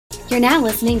You're now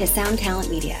listening to Sound Talent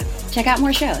Media. Check out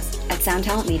more shows at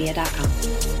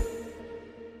soundtalentmedia.com.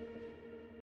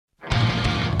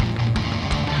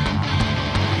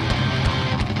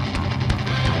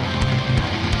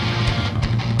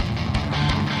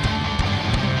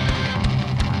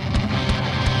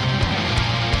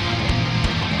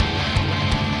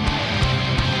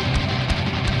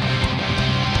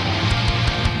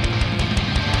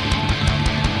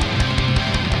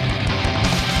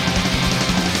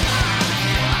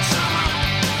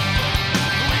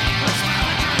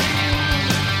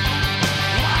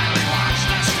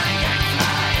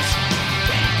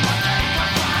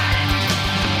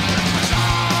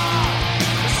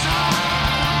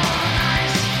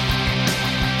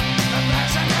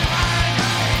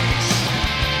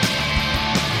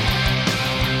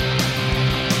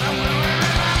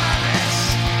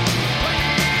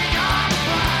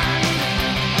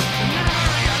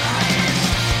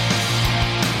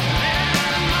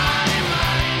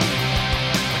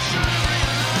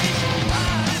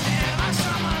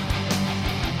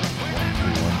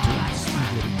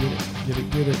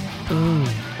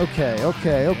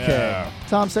 Okay. Yeah.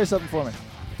 Tom, say something for me.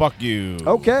 Fuck you.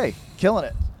 Okay, killing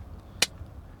it.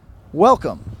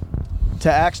 Welcome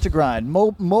to Axe to Grind,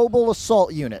 Mobile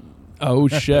Assault Unit, Oh,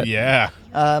 shit. Yeah.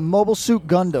 Mobile Suit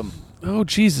Gundam. Oh,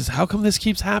 Jesus. How come this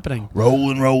keeps happening?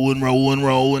 Rolling.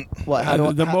 What? How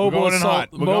do The I, Mobile going in Assault, hot.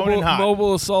 We're going in hot.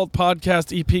 Mobile Assault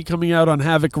Podcast EP coming out on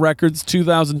Havoc Records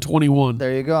 2021.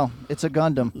 there you go. It's a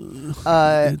Gundam. It's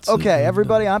a Okay, Gundam.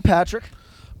 everybody, I'm Patrick,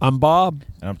 I'm Bob.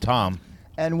 And I'm Tom.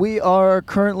 and we are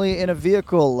currently in a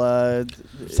vehicle.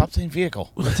 Stop saying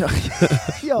vehicle.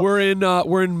 Yo, We're in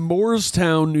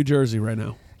Moorestown, New Jersey right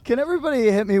now. can everybody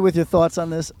hit me with your thoughts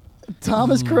on this? Tom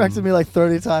has corrected me like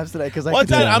 30 times today because I What's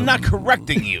could that? do it. I'm not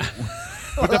correcting you.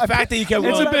 But the fact that you kept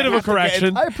It's going, a bit of a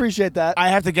correction. I appreciate that. I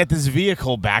have to get this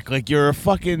vehicle back. Like you're a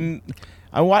fucking.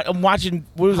 I'm watching.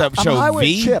 What was that I'm show? Highway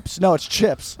V. Chips. No, it's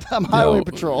Chips. I'm Highway No,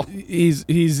 Patrol. He's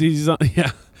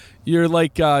yeah. You're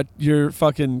like your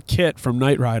fucking Kit from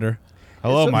Knight Rider.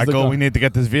 Hello, So- Michael. We need to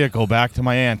get this vehicle back to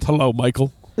my aunt. Hello,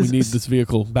 Michael. We Is- need this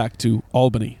vehicle back to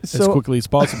Albany as So- quickly as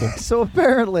possible. So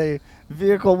apparently,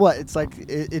 vehicle what? It's like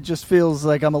it just feels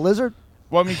like I'm a lizard.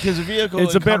 Well, I mean, because a vehicle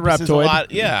It's a bit encompasses reptoid.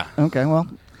 lot. Yeah. Okay, well,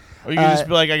 Or you can just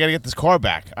be like, I got to get this car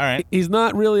back. All right. He's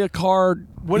not really a car.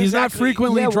 He's not exactly-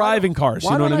 frequently yeah, why driving don't- cars.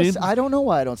 why You know don't what I mean? I don't know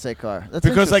why I don't say car. That's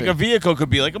Because like a interesting. vehicle could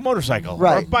be like a motorcycle, or a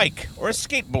Right. bike, or a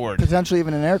skateboard. Potentially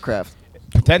even an aircraft.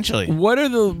 Potentially. You What are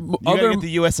the gotta other? get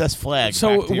the USS Flag.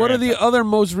 So back to your what are the aunt's. other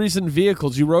most recent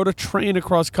vehicles? You rode a train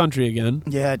across country again.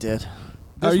 Yeah, I did.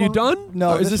 Are you one- done?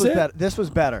 No, Or is this this was it? better. This was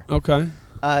better. Okay.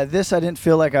 This I didn't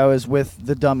feel like I was with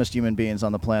the dumbest human beings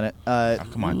on the planet. Oh,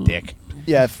 come on, Dick.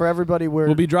 Yeah, for everybody,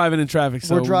 We'll be driving in traffic.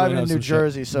 So we're we driving might in have New some shit.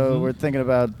 Jersey, so we're thinking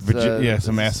about Yeah,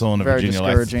 some asshole in a very Virginia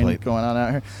license discouraging plate. going on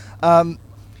out here.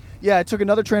 Yeah, I took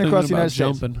another train Thinking across the about United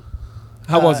States. jumping.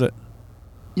 How was it?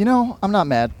 You know, I'm not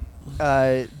mad.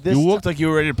 This You looked like you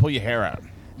were ready to pull your hair out.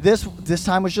 this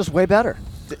time was just way better.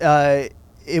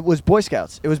 It was Boy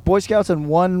Scouts. It was Boy Scouts and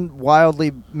one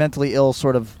wildly mentally ill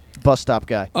sort of bus stop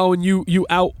guy. Oh, and you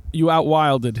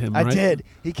outwilded him. I right? did.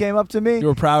 He came up to me. You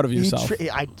were proud of He yourself.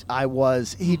 I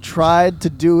was. He tried to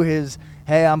do his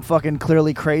 "Hey, I'm fucking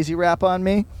clearly crazy" rap on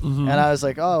me, and I was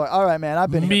like, "Oh, all right, man. I've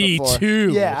been Me here before."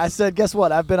 too. Yeah, I said, "Guess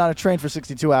what? I've been on a train for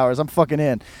 62 hours. I'm fucking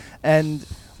in." And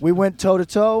we went toe to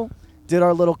toe. Did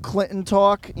our little Clinton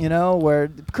talk, you know, where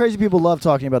crazy people love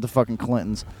talking about the fucking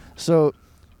Clintons. So,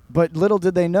 but little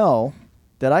did they know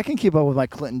that I can keep up with my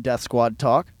Clinton Death Squad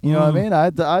talk. You know what I mean?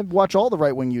 I watch all the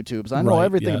right wing YouTubes. I know Right,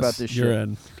 everything yes, about this you're shit.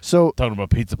 in. So Talking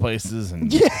about pizza places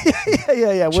and yeah.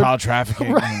 We're- child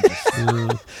trafficking.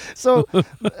 And just- So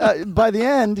by the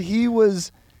end,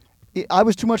 I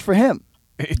was too much for him.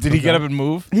 Did he get up and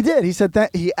move? He did. He said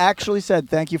he actually said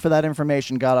thank you for that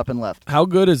information. Got up and left. How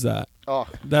good is that? Oh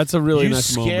That's a really You nice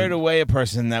scared moment. away a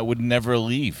person that would never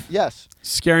leave. yes,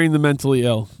 Scaring the mentally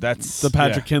ill. That's The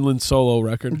Patrick Kinlan solo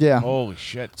record. yeah. Holy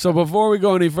shit. So before we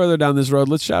go any further down this road,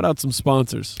 let's shout out some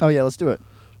sponsors. Oh yeah, let's do it.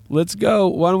 Let's go.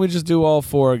 Why don't we just do all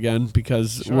four again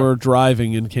because Sure. we're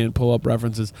driving and can't pull up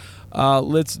references.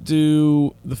 Let's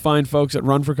do the fine folks at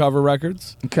Run for Cover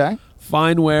Records. Okay.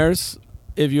 Fine Wares.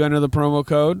 If you enter the promo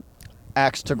code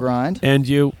Axe to grind. and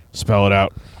you Spell it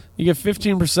out. get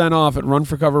 15% off at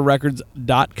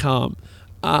runforcoverrecords.com.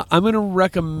 I'm going to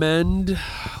recommend,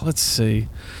 let's see.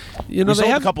 You know, We they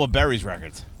sold have a couple of Berries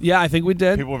records. Yeah, I think we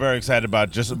did. People were very excited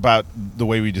about the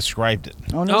way we described it.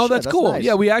 Oh, no Oh, shit, that's cool. nice.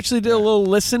 Yeah, we actually did a little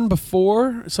listen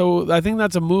before, so I think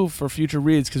that's a move for future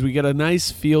reads because we get a nice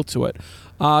feel to it.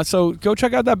 So go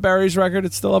check out that Barry's record.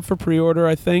 It's still up for pre-order,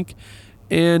 I think.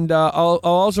 And I'll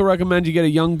also recommend you get a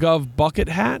Young Gov bucket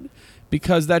hat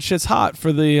because that shit's hot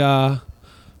for the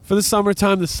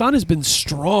summertime. The sun has been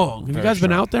strong. Have you guys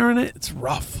been out there in it? It's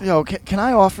rough. Yo, can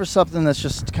I offer something that's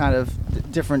just kind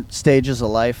of different stages of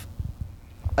life?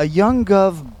 A Young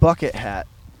Gov bucket hat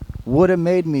would have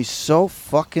made me so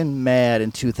fucking mad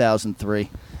in 2003.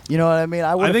 You know what I mean?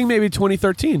 I think maybe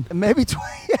 2013. Maybe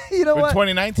you know For what?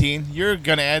 2019, you're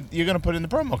gonna put in the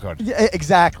promo code. Yeah,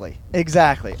 exactly.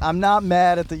 I'm not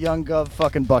mad at the Young Gov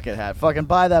fucking bucket hat. Fucking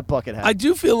buy that bucket hat. I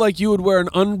do feel like you would wear an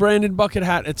unbranded bucket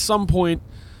hat at some point,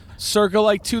 circa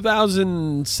like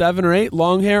 2007 or 8,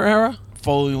 long hair era.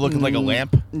 Fully looking like a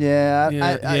lamp. Yeah,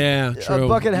 Yeah, true. A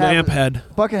bucket hat. Lamp head.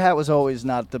 Bucket hat was always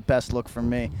not the best look for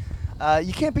me.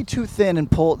 You can't be too thin and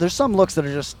pull. There's some looks that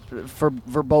are just for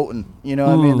verboten. You know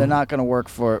what I mean? They're not going to work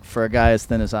for a guy as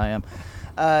thin as I am.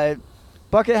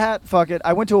 Bucket hat, fuck it.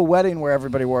 I went to a wedding where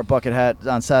everybody wore a bucket hat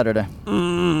on Saturday.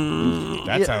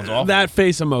 That sounds awful. That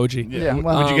face emoji. Yeah,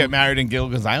 well, Would you get married in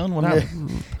Gilligan's Island? What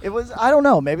happened? It was, I don't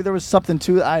know. Maybe there was something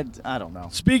to it. I don't know.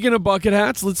 Speaking of bucket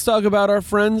hats, let's talk about our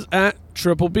friends at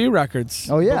Triple B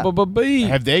Records. Oh, yeah. B.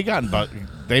 Have they gotten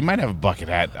they might have a bucket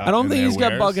hat. I don't think he's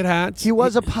got bucket hats. He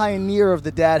was a pioneer of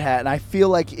the dad hat, and I feel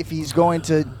like if he's going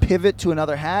to pivot to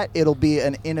another hat, it'll be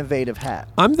an innovative hat.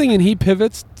 I'm thinking he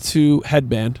pivots to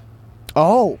headband.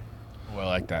 Oh. Well, I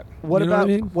like that. What You know about I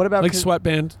mean? what about like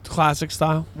sweatband, classic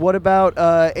style, what about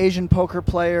Asian poker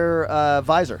player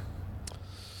visor?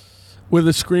 with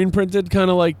a screen printed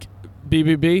kind of like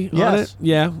BBB on Yes. it?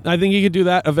 Yeah, I think he could do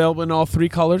that. Available in all 3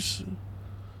 colors.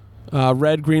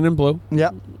 Red, green, and blue.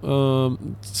 Yep.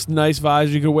 It's a nice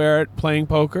visor. You could wear it playing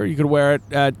poker. You could wear it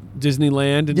at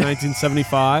Disneyland in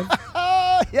 1975.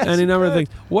 Yes, Any you number of could. things.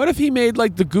 What if he made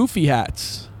like the goofy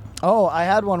hats? Oh, I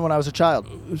had one when I was a child.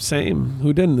 Same.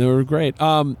 Who didn't? They were great.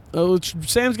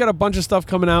 Sam's got a bunch of stuff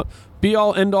coming out. Be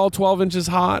all end all 12 inches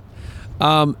hot.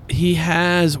 He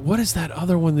has, what is that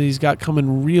other one that he's got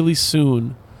coming really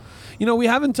soon? You know, we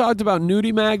haven't talked about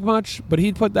Nudie Mag much, but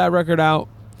he put that record out.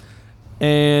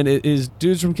 And it is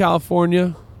dudes from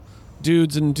California,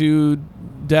 dudes and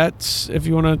dudettes, if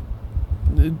you want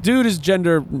to. Dude is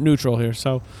gender neutral here,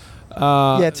 so.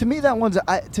 Yeah, to me that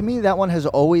one has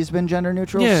always been gender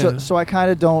neutral. Yeah. So I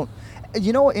kind of don't.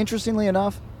 You know what? Interestingly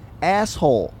enough,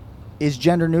 asshole is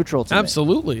gender neutral to me.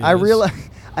 Absolutely. it I is. realized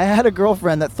I had a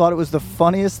girlfriend that thought it was the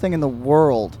funniest thing in the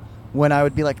world when I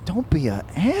would be like, "Don't be an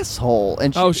asshole,"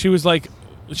 and She was like,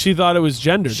 she thought it was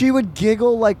gendered. she would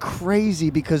giggle like crazy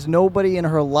because nobody in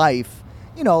her life,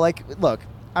 you know, like, look,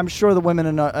 I'm sure the women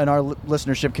in our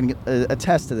listenership can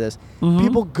attest to this. Mm-hmm.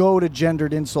 People go to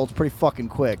gendered insults pretty fucking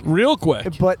quick. Real quick.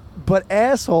 But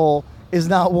asshole is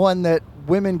not one that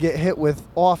women get hit with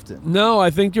often. No, I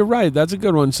think you're right. That's a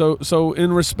good one. So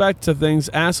in respect to things,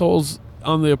 assholes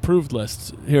on the approved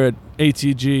list here at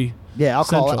ATG. Yeah,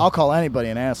 Central. I'll call anybody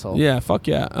an asshole. Yeah, fuck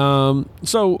yeah.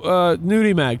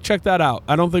 Nudie Mag, check that out.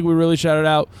 I don't think we really shouted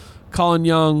out Colin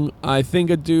Young. I think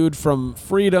a dude from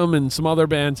Freedom and some other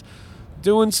bands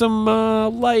doing some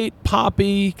light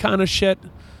poppy kind of shit.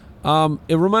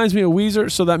 It reminds me of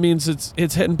Weezer, so that means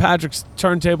it's hitting Patrick's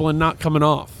turntable and not coming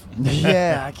off.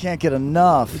 Yeah, I can't get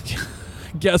enough.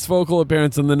 Guest vocal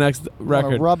appearance in the next I wanna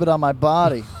record. rub it on my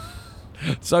body.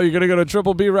 So you're going to go to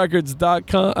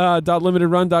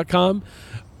triplebrecords.com,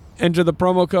 enter the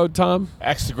promo code Tom,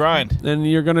 X to grind. and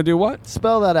you're going to do what?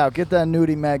 Spell that out. Get that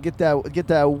Nudie Mag. Get that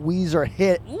Weezer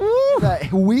hit. That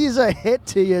Weezer hit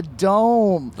to your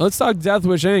dome. Let's talk Death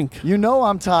Wish Inc. You know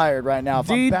I'm tired right now. If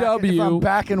DW. I'm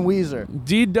back in Weezer.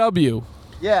 DW.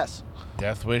 Yes.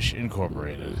 Death Wish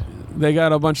Incorporated. They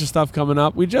got a bunch of stuff coming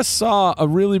up. We just saw a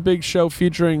really big show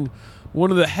featuring one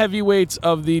of the heavyweights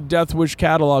of the Death Wish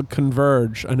catalog,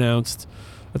 Converge, announced.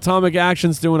 Atomic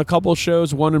Action's doing a couple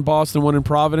shows, one in Boston, one in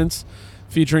Providence,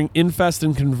 featuring Infest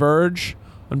and Converge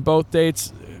on both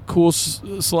dates. Cool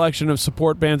selection of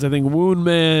support bands. I think Wound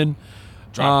Man,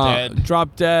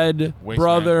 Drop Dead, Waste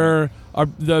Brother,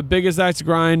 the biggest Axe to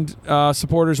Grind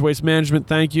supporters, Waste Management.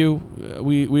 Thank you.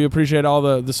 We appreciate all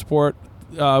the support.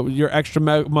 Your extra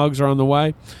mugs are on the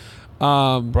way.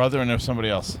 Brother, and there's somebody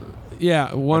else.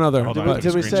 Yeah, one other. Hold on, But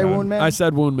Did we say Screenshot. Wound Man? I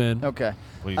said Wound Man. Okay.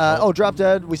 Please. Drop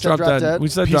Dead. We said Drop Dead. We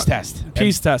said Peace Test.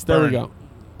 Peace And Test. There we Burden.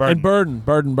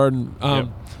 go. And Burden. Yep.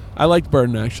 I liked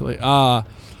Burden actually.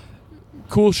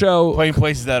 Cool show. Playing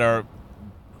places that are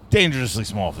dangerously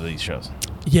small for these shows.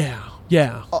 Yeah.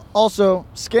 Also,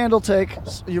 Scandal Take.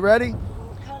 You ready?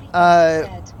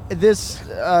 This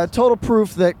total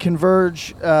proof that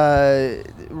Converge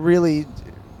really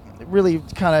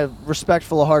kind of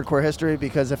respectful of hardcore history,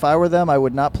 because if I were them, I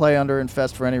would not play under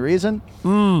Infest for any reason.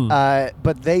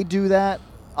 But they do that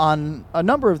on a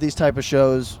number of these type of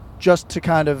shows just to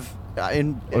kind of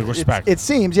respect. It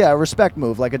seems, yeah, a respect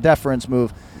move, like a deference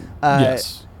move.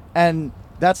 Yes. And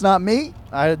that's not me.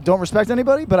 I don't respect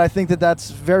anybody, but I think that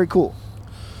that's very cool.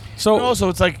 So And also,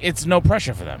 it's like it's no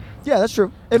pressure for them. Yeah, that's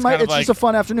true. It's kind of It's just a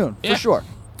fun afternoon Yeah. for sure.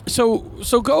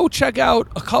 So go check out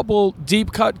a couple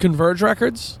deep cut Converge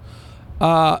records.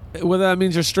 Whether that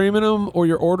means you're streaming them or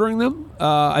you're ordering them,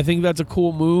 I think that's a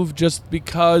cool move. Just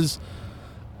because,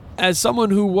 as someone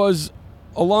who was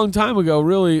a long time ago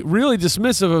really really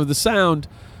dismissive of the sound,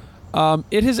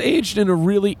 it has aged in a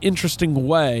really interesting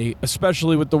way,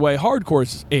 especially with the way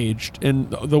hardcore's aged and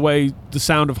the way the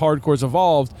sound of hardcore's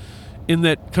evolved. In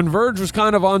that Converge was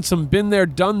kind of on some been there,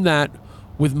 done that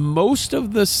with most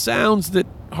of the sounds that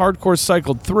hardcore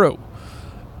cycled through.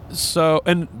 So,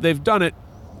 and they've done it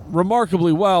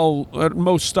remarkably well at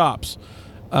most stops.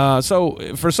 So,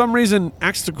 for some reason,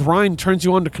 Axe to Grind turns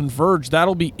you on to Converge.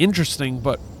 That'll be interesting,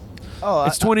 but Oh,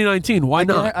 it's 2019. Why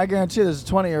not? I guarantee there's a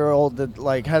 20-year-old that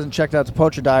like hasn't checked out the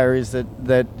Poacher Diaries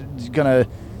that is gonna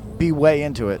be way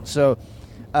into it. So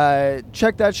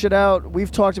check that shit out.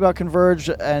 We've talked about Converge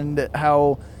and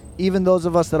how even those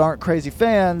of us that aren't crazy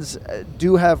fans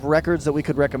do have records that we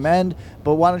could recommend.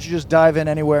 But why don't you just dive in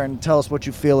anywhere and tell us what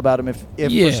you feel about them if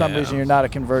for some reason you're not a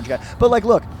Converge guy. But like,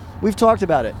 look, we've talked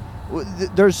about it.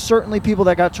 There's certainly people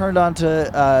that got turned on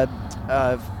to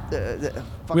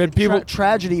We had people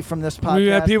tragedy from this podcast. We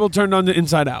had people turned on to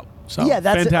Inside Out. So yeah,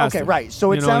 that's fantastic. it. Okay, right.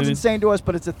 So it You know what I sounds mean? insane to us,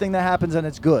 but it's a thing that happens and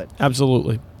it's good.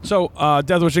 Absolutely. So,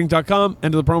 deathwishinc.com,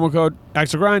 enter the promo code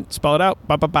Axe to Grind, spell it out,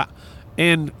 ba ba ba.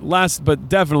 And last but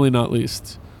definitely not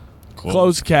least,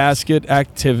 closed casket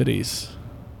activities.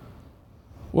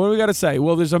 What do we got to say?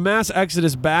 Well, there's a mass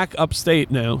exodus back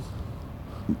upstate now.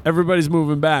 Everybody's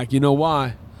moving back. You know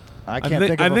why? I can't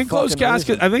think of I think a closed fucking casket.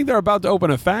 reason. I think they're about to open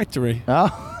a factory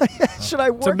Oh, should I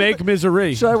work to make at the,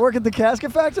 misery. Should I work at the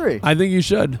casket factory? I think you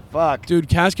should. Fuck. Dude,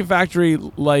 Casket Factory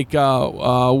like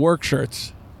work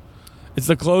shirts. It's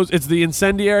the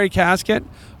incendiary casket,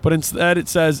 but instead it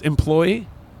says employee.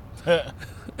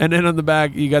 And then on the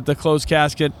back you got the closed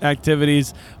casket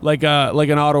activities like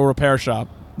an auto repair shop.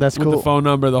 That's with cool. the phone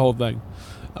number, the whole thing.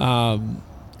 On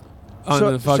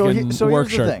the fucking so work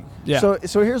here's shirt. the thing. Yeah.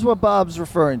 So here's what Bob's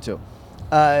referring to.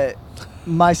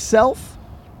 Myself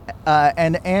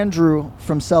and Andrew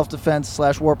from Self Defense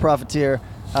 / War Profiteer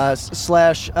 /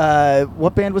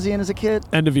 what band was he in as a kid?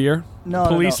 End of year. No,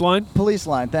 Police no. Line. Police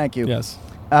Line. Thank you. Yes.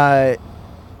 And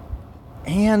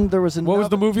there was another. What was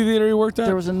the movie theater you worked at?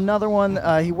 There was another one.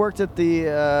 He worked at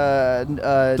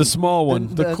the small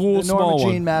one, the cool the small Norma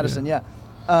one. Jean Madison. Yeah.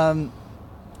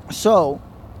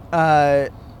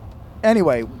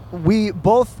 Anyway, we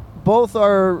both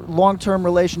our long-term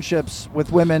relationships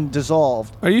with women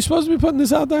dissolved. Are you supposed to be putting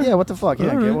this out there? Yeah, what the fuck? Yeah,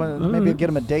 All right, maybe all right. get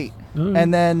him a date. All right.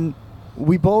 And then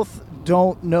we both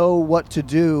don't know what to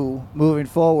do moving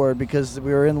forward because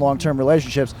we were in long-term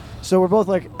relationships. So we're both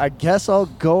like, I guess I'll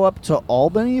go up to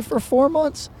Albany for 4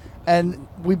 months. And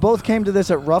we both came to this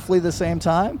at roughly the same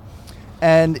time.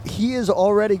 And he has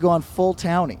already gone full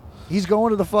townie. He's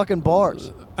going to the fucking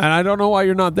bars. And I don't know why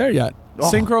you're not there yet. Oh.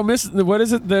 What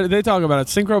is it? They talk about it.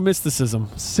 Synchro mysticism.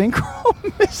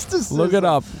 Synchro mysticism. Look it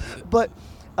up. But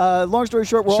long story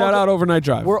short, Shout out Overnight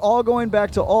Drive. We're all going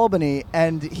back to Albany,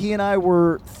 and he and I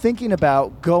were thinking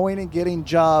about going and getting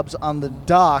jobs on the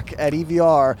dock at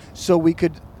EVR so we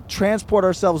could transport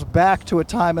ourselves back to a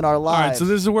time in our All lives. right, so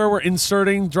this is where we're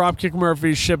inserting Dropkick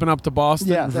Murphys shipping up to Boston.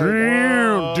 Yeah,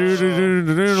 there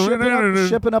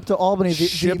shipping up to Albany, the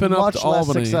Shipping up much to less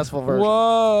Albany. successful version.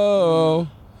 Whoa.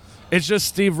 It's just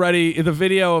Steve Reddy, the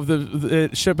video of the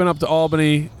shipping up to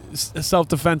Albany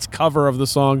self-defense cover of the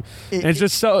song. And it's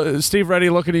just Steve Reddy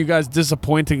looking at you guys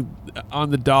disappointing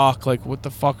on the dock. Like, what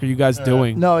the fuck are you guys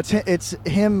doing? No, it's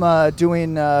him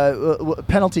doing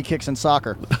penalty kicks in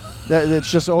soccer.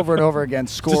 It's just over and over again,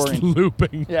 Just scoring.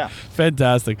 looping. Yeah.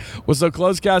 Fantastic. Well, so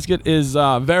Closed Casket is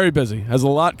very busy. Has a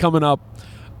lot coming up.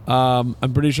 I'm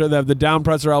pretty sure they have the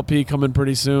Downpresser LP coming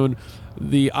pretty soon.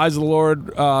 The Eyes of the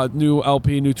Lord new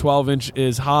LP, new 12-inch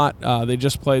is hot. They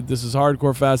just played This Is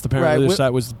Hardcore Fest. Apparently their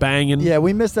set was banging. Yeah,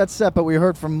 we missed that set, but we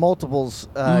heard from multiples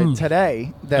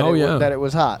today that that it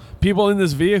was hot. People in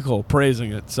this vehicle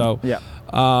praising it. So Yeah.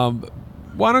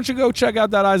 why don't you go check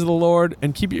out that Eyes of the Lord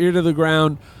and keep your ear to the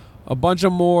ground. A bunch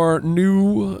of more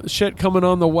new shit coming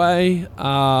on the way.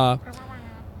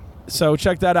 So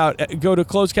check that out. Go to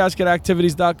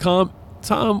closedcasketactivities.com.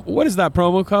 Tom, what is that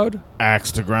promo code?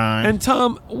 Axe to Grind. And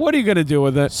Tom, what are you going to do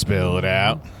with it? Spill it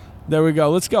out. There we go.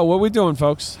 Let's go. What are we doing,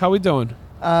 folks? How we doing?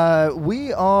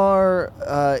 We are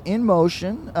in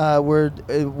motion.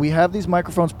 We have these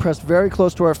microphones pressed very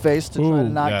close to our face to try to Ooh,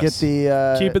 not yes. get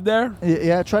the. Keep it there.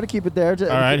 Yeah, try to keep it there. All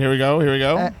right, here we go.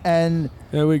 And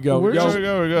There we go. We're Yo, just-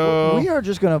 Here we go. we are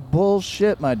just gonna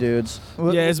bullshit, my dudes.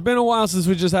 yeah, it's been a while since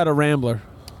we just had a rambler.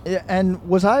 Yeah, and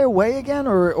was I away again,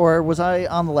 or was I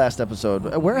on the last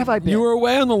episode? Where have I been? You were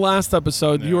away on the last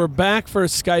episode. You Yeah. were back for a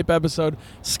Skype episode.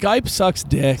 Skype sucks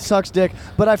dick. Sucks dick.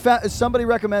 But I found somebody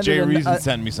recommended. Jay an- Reason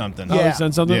sent me something. Oh, Yeah. you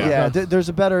sent something? Yeah. Yeah, Okay. there's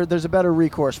a better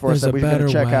recourse for us There's that a we're gonna better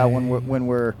check out way. when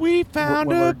we're. We found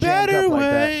when we're a jammed better up like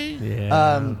that. way.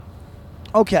 Yeah.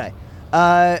 Okay.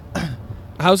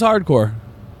 How's hardcore?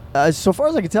 So far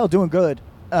as I can tell, doing good.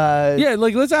 Yeah,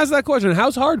 like let's ask that question.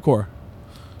 How's hardcore?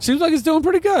 Seems like it's doing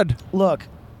pretty good. Look,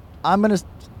 I'm gonna.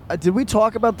 Did we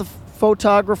talk about the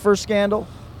photographer scandal?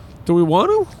 Do we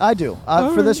want to? I do.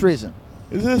 All For this right. reason.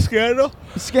 Is this a scandal?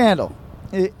 Scandal.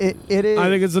 It is. I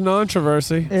think it's a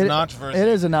controversy. it, controversy. It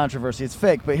is a controversy. It's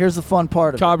fake, but here's the fun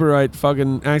part of Copyright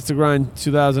fucking Axe to Grind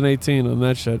 2018 on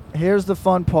that shit. it. Here's the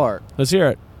fun part. Let's hear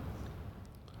it.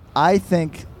 I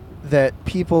think that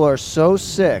people are so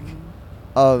sick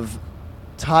of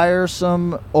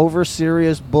tiresome,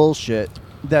 over-serious bullshit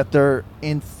that they're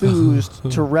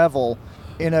enthused to revel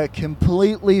in a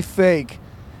completely fake,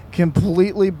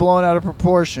 completely blown out of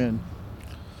proportion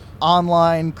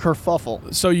online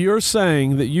kerfuffle. So you're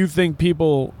saying that you think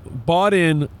people bought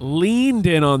in, leaned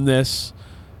in on this,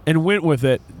 and went with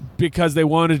it because they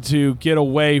wanted to get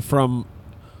away from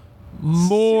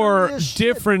more Serious shit.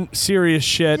 different serious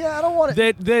shit Yeah, I don't want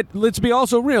to. that let's be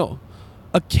also real,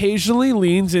 occasionally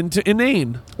leans into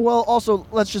inane. Well, also,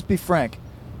 let's just be frank.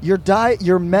 Your diet,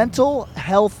 your mental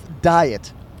health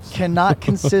diet, cannot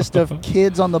consist of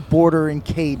kids on the border in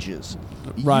cages.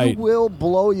 Right. You will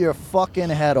blow your fucking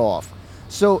head off.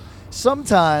 So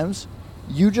sometimes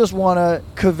you just want to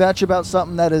kvetch about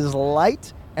something that is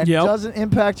light and Yep. doesn't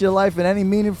impact your life in any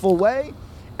meaningful way,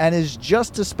 and is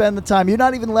just to spend the time. You're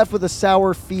not even left with a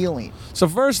sour feeling. So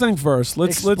first thing first,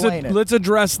 Explain it. let's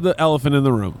address the elephant in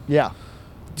the room. Yeah.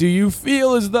 Do you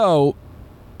feel as though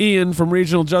Ian from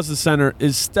Regional Justice Center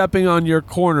is stepping on your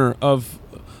corner of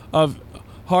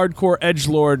hardcore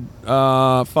edgelord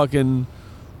fucking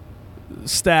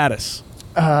status?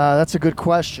 That's a good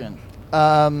question.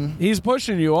 He's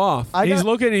pushing you off. I He's got-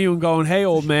 looking at you and going, "Hey,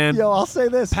 old man, Yo, I'll say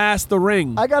this. pass the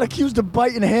ring." I got accused of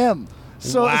biting him.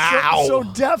 So, Wow. so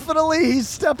definitely he's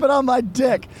stepping on my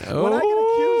dick. When I get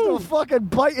accused of fucking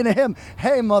biting him,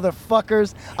 hey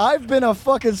motherfuckers, I've been a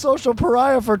fucking social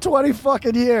pariah for 20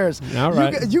 fucking years. All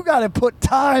right. You got to put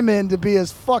time in to be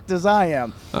as fucked as I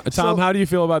am. Tom, So- how do you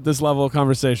feel about this level of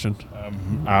conversation?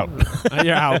 Out.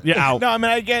 You're out. You're out. No, I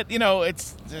mean I get.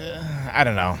 It's. I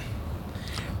don't know.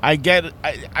 I get.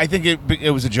 I think it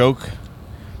was a joke.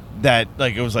 That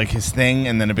like it was like his thing,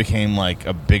 and then it became like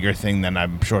a bigger thing than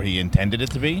I'm sure he intended it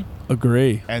to be.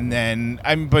 Agree. And then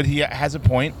but he has a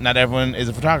point. Not everyone is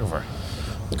a photographer.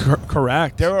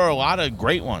 Correct. There are a lot of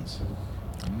great ones,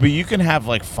 but you can have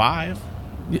like 5.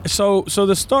 So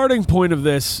the starting point of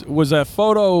this was a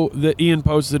photo that Ian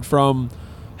posted from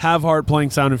Have Heart playing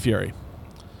Sound and Fury.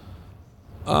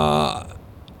 I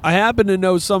happen to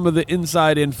know some of the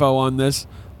inside info on this.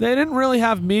 They didn't really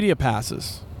have media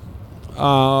passes.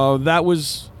 That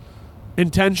was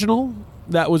intentional.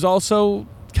 That was also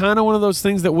kind of one of those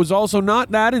things that was also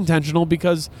not that intentional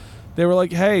because they were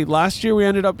like, hey, last year we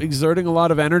ended up exerting a lot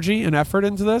of energy and effort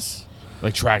into this.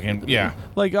 Like tracking, yeah.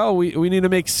 Like, oh, we need to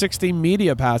make 60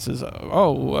 media passes.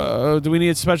 Oh, do we need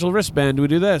a special wristband? Do we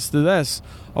do this? Do this?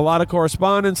 A lot of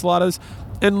correspondence, a lot of this.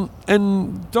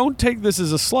 And don't take this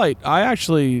as a slight. I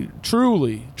actually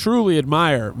truly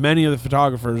admire many of the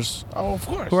photographers Oh, of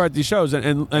course. who are at these shows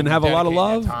and have a lot of Dedicate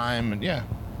love. their time and yeah.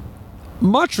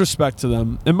 Much respect to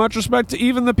them. And much respect to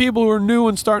even the people who are new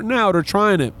and starting out or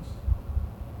trying it.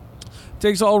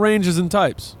 Takes all ranges and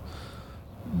types.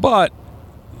 But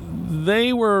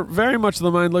they were very much of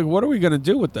the mind like, what are we going to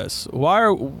do with this?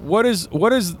 What is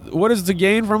the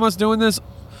gain from us doing this?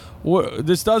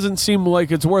 This doesn't seem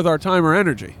like it's worth our time or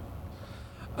energy.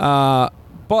 But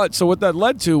so what that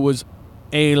led to was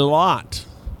a lot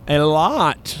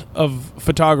of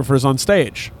photographers on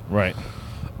stage. Right.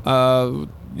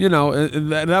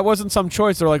 That wasn't some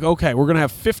choice. They're like, okay, we're going to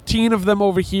have 15 of them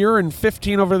over here and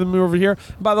 15 of them over here.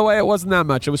 By the way, it wasn't that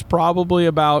much. It was probably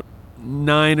about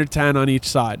 9 or 10 on each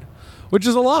side, which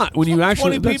is a lot when you That's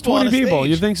actually 20 that's people 20 on a people. stage.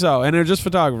 You think so? And they're just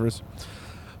photographers.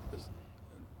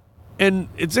 And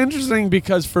it's interesting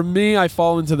because for me, I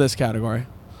fall into this category.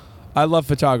 I love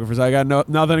photographers. I got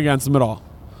nothing against them at all.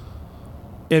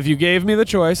 If you gave me the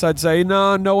choice, I'd say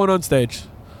no one on stage.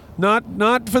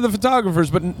 Not for the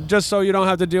photographers, but just so you don't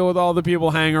have to deal with all the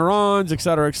people hanger-ons, et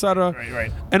cetera, et cetera.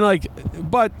 Right. And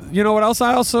but you know what else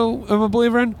I also am a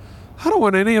believer in? I don't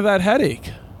want any of that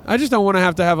headache. I just don't want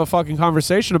to have a fucking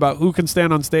conversation about who can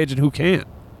stand on stage and who can't.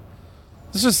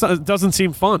 This just doesn't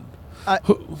seem fun.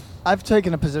 I've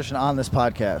taken a position on this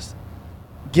podcast.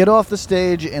 Get off the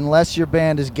stage unless your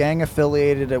band is gang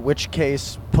affiliated, at which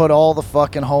case put all the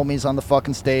fucking homies on the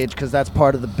fucking stage because that's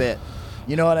part of the bit.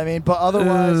 You know what I mean? But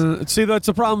otherwise... see, that's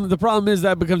the problem. The problem is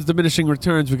that becomes diminishing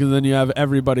returns because then you have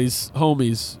everybody's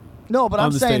homies. No, but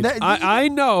I'm saying stage. that... I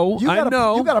know. You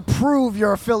gotta prove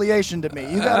your affiliation to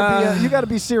me. You gotta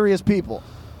be serious people.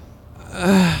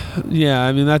 Yeah,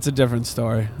 I mean, that's a different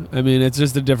story. I mean, it's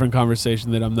just a different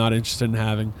conversation that I'm not interested in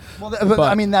having. Well, but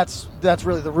I mean, that's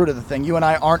really the root of the thing. You and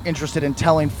I aren't interested in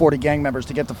telling 40 gang members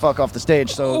to get the fuck off the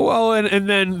stage. So well, and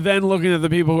then looking at the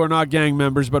people who are not gang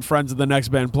members but friends of the next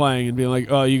band playing and being like,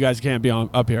 oh, you guys can't be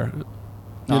up here.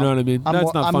 You know what I mean?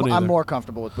 That's not funny. I'm more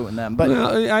comfortable with booing them, but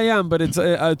I am. But it's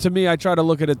to me, I try to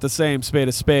look at it the same, spade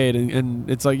a spade, and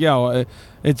it's like,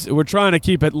 we're trying to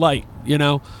keep it light, you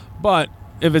know, but.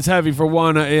 If it's heavy for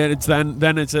one, it's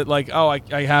then it's like, oh,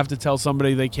 I have to tell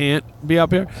somebody they can't be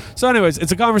up here. So anyways,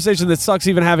 it's a conversation that sucks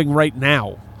even having right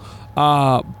now.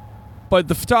 But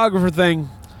the photographer thing,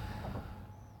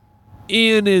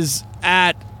 Ian is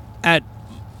at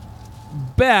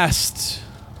best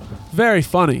very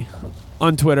funny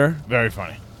on Twitter. Very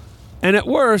funny. And at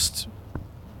worst,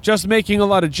 just making a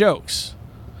lot of jokes.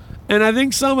 And I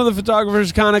think some of the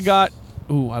photographers kind of got,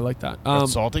 ooh, I like that.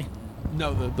 Salty?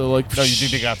 No, the like. No, you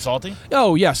think they got salty?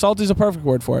 Oh yeah, salty is a perfect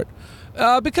word for it,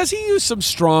 because he used some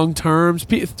strong terms,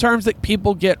 terms that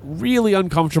people get really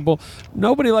uncomfortable.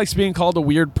 Nobody likes being called a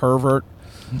weird pervert.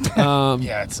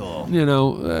 Yeah, it's a little. You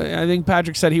know, I think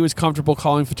Patrick said he was comfortable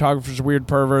calling photographers weird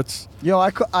perverts. Yo,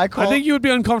 I think you would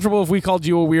be uncomfortable if we called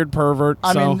you a weird pervert.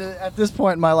 I mean, at this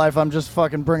point in my life, I'm just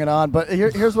fucking bring it on. But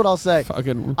here's what I'll say.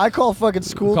 I call fucking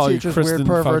school teachers weird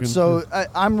perverts. So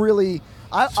I'm really.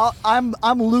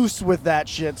 I'm loose with that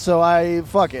shit, so I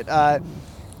fuck it.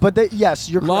 But yes,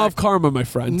 you're law correct. of karma, my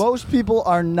friend. Most people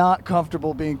are not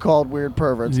comfortable being called weird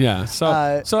perverts. Yeah, so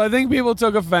I think people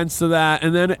took offense to that,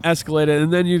 and then it escalated,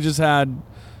 and then you just had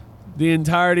the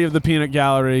entirety of the peanut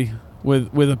gallery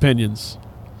with opinions,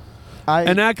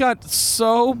 and that got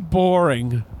so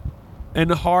boring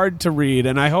and hard to read.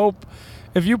 And I hope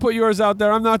if you put yours out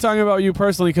there, I'm not talking about you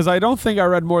personally because I don't think I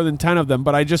read more than 10 of them,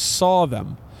 but I just saw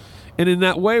them. And in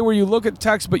that way where you look at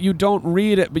text but you don't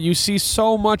read it, but you see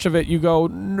so much of it, you go,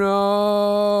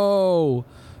 no.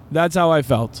 That's how I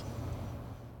felt.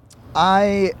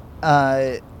 I've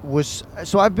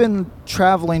been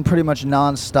traveling pretty much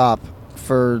nonstop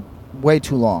for way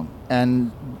too long.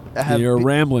 And you're a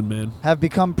rambling man. Have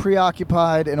become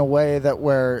preoccupied in a way that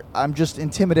where I'm just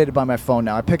intimidated by my phone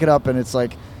now. I pick it up and it's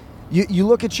like, you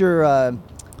look at your...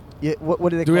 what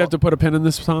do they call it? Do we have to put a pin in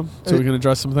this, Tom, so we can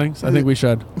address some things? I think we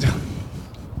should.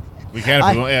 We can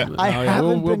if we want, yeah. I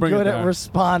haven't we'll been good at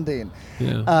responding.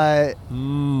 Yeah.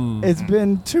 It's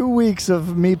been 2 weeks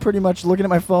of me pretty much looking at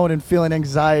my phone and feeling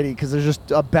anxiety because there's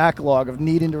just a backlog of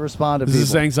needing to respond to people.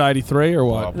 Is this anxiety 3 or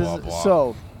what? Blah, blah, blah.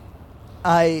 So,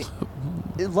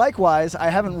 likewise, I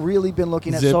haven't really been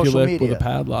looking at Zip social your lip media. with a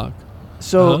padlock.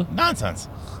 So Nonsense.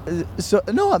 So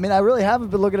no, I mean I really haven't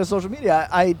been looking at social media.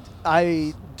 I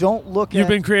don't look. You've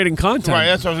been creating content, right?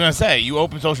 That's what I was gonna say. You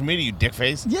open social media, you dick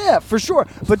face. Yeah, for sure.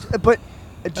 But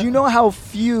do you know how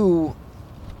few?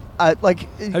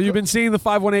 Have you been seeing the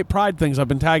 518 Pride things I've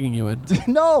been tagging you in?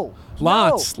 No.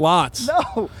 Lots.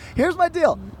 No. Here's my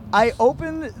deal. I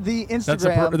opened the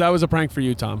Instagram. That was a prank for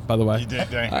you, Tom, by the way. You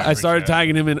did. I started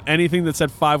tagging him in anything that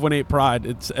said 518 Pride.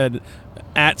 It's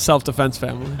at Self-Defense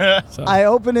Family. So. I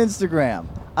open Instagram.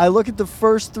 I look at the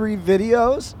first 3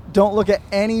 videos. Don't look at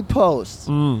any posts.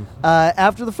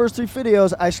 After the first 3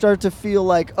 videos, I start to feel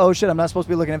like, oh shit, I'm not supposed to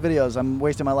be looking at videos. I'm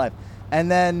wasting my life. And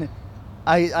then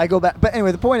I go back. But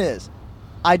anyway, the point is,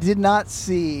 I did not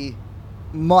see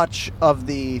much of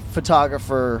the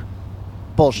photographer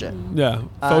bullshit. Yeah,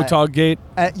 Photog-gate.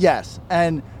 Yes,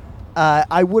 and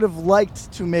I would have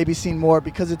liked to maybe seen more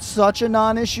because it's such a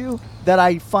non-issue that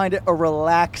I find it a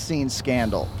relaxing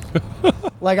scandal.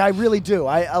 Like I really do.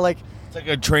 I like. It's like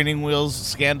a training wheels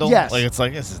scandal. Yes. Like it's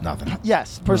like this is nothing.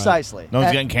 Yes, precisely. No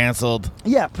one's getting canceled.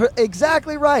 Yeah,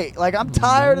 exactly right. Like I'm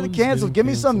tired of the cancel. Give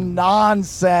me some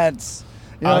nonsense.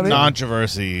 You know what I mean?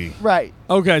 Controversy. Right.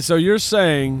 Okay, so you're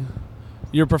saying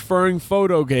you're preferring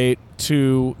Photogate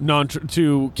to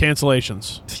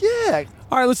cancellations. Yeah.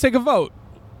 All right, let's take a vote.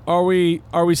 Are we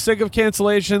sick of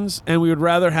cancellations and we would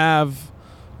rather have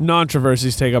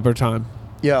non-traversies take up our time?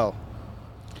 Yo.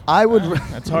 I would.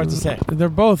 That's hard to say. They're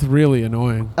both really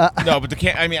annoying. No, but the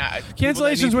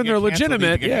Cancellations when they're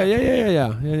legitimate.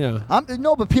 Yeah.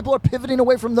 No, but people are pivoting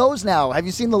away from those now. Have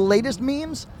you seen the latest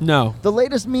memes? No. The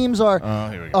latest memes are,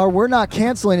 here we go. we're not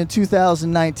canceling in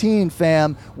 2019,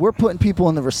 fam. We're putting people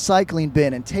in the recycling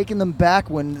bin and taking them back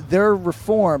when they're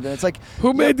reformed. And it's like,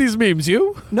 Who made these memes?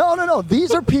 You? no.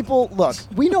 These are people. Look,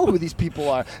 we know who these people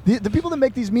are. The people that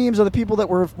make these memes are the people that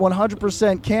were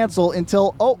 100% canceled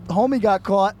until homie got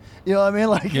caught. You know what I mean?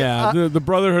 Like, Yeah, the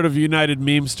Brotherhood of United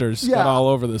Memesters got all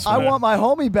over this I one. want my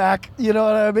homie back. You know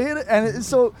what I mean? And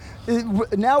so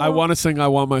now I want to sing "I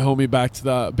Want My Homie Back" to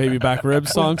the Baby Back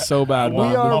Ribs song so bad. We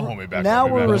My are homie back, now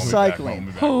homie we're back, homie back,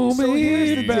 recycling. homie back. So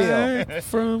here's the Homie back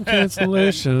from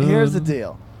cancellation. Here's the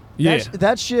deal. Yeah.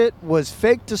 That shit was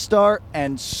fake to start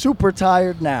and super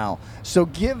tired now. So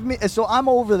So I'm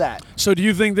over that. So do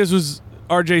you think this was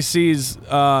RJC's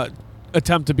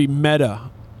attempt to be meta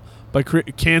by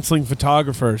canceling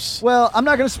photographers? Well, I'm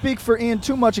not going to speak for Ian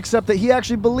too much, except that he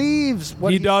actually believes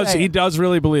what He he's does. saying. He does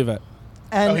really believe it.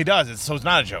 And Oh, he does. So it's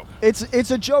not a joke.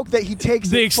 it's a joke that he takes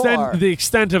The it far.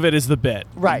 extent of it is the bit.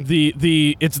 Right.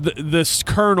 This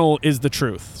kernel is the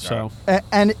truth. So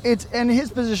And it's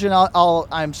his position.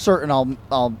 I'm certain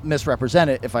I'll misrepresent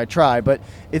it if I try, but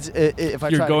it's if I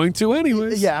you're try going to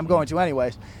anyways. Yeah, I'm going to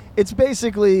anyways. It's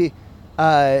basically,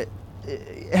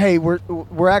 hey,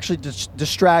 we're actually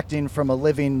distracting from a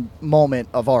living moment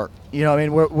of art. You know what I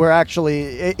mean? We're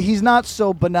actually, he's not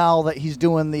so banal that he's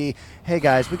doing the, hey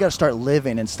guys, we got to start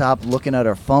living and stop looking at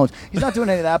our phones. He's not doing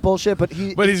any of that bullshit, but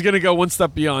he's gonna go one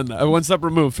step beyond that, one step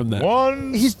removed from that.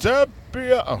 He's- step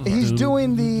beyond. he's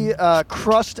doing the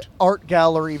crust art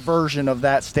gallery version of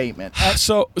that statement.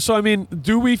 So I mean,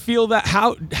 do we feel that?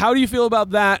 How do you feel about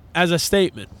that as a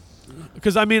statement?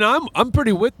 Because I mean, I'm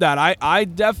pretty with that. I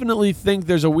definitely think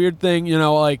there's a weird thing, you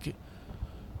know, like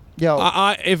Yo,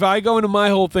 if I go into my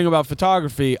whole thing about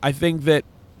photography, I think that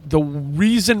the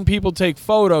reason people take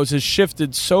photos has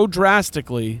shifted so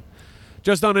drastically,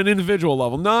 just on an individual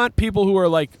level. Not people who are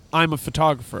like, I'm a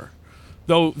photographer,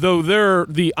 though they're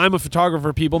the I'm a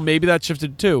photographer people. Maybe that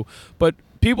shifted too. But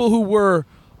people who were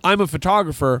I'm a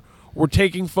photographer were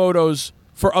taking photos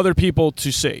for other people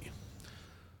to see.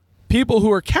 People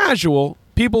who are casual,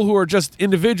 people who are just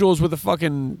individuals with a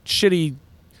fucking shitty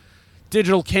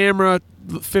digital camera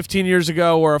 15 years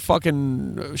ago or a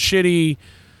fucking shitty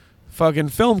fucking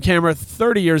film camera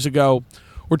 30 years ago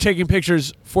were taking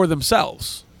pictures for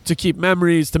themselves to keep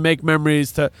memories, to make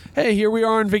memories, to, hey, here we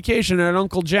are on vacation at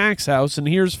Uncle Jack's house and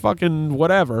here's fucking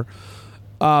whatever.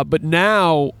 But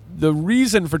now the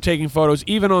reason for taking photos,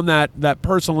 even on that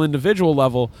personal individual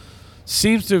level,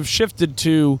 seems to have shifted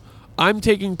to I'm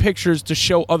taking pictures to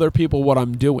show other people what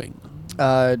I'm doing.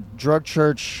 Drug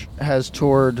Church has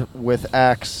toured with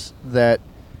acts that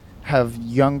have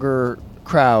younger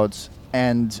crowds,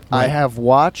 and I Right. have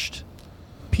watched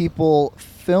people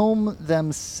film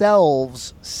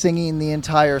themselves singing the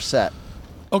entire set.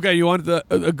 Okay, you want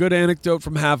a good anecdote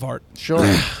from Havhart? Sure.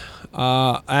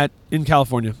 In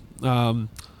California. I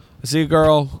see a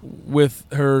girl with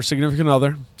her significant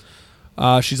other.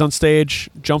 She's on stage,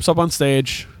 jumps up on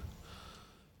stage,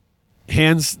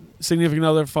 hands significant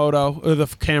other photo or the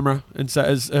camera and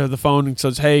says the phone and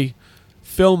says, "Hey,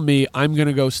 film me. I'm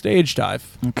gonna go stage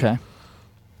dive." Okay.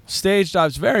 Stage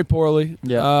dives very poorly.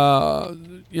 Yeah.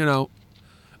 You know,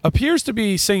 appears to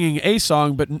be singing a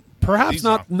song, but perhaps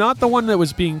The not the one that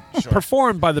was being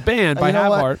performed by the band by You know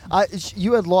what? Havhart.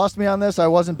 You had lost me on this. I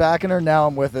wasn't backing her. Now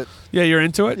I'm with it. Yeah, you're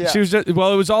into it. Yeah. She was just, it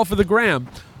was all for the gram.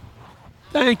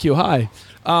 Thank you. Hi.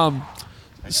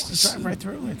 Drive right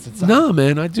through. It's No,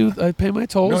 man, I pay my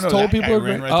tolls. No, Toll that people guy are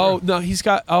ran great. right through.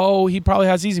 No, he probably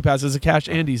has Easy Pass as a cash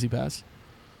and Easy Pass.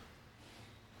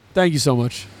 Thank you so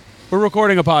much. We're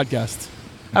recording a podcast.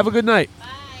 Have a good night.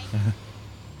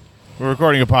 We're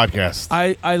recording a podcast.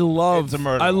 I It's a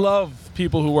murder. love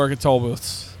people who work at toll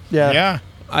booths. Yeah. Yeah.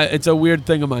 It's a weird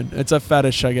thing of mine. It's a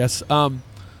fetish, I guess.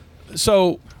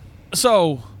 So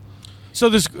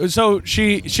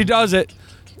she does it.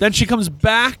 Then she comes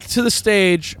back to the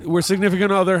stage where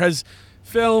significant other has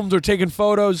filmed or taken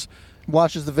photos,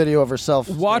 Watches the video of herself.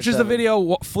 watches the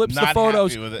video, flips the Not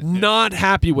photos, happy with it. not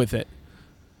happy with it.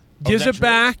 Gives that it true?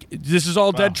 back. This is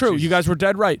all dead true. Jesus. You guys were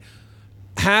dead right.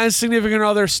 Has significant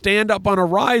other stand up on a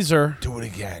riser Do it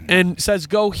again. and says,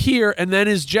 go here, and then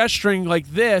is gesturing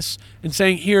like this and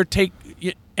saying, here,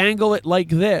 angle it like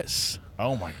this.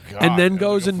 Oh my god. And then It's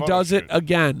goes like a and photo does it shoot.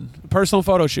 again. Personal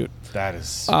photo shoot. That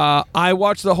is. I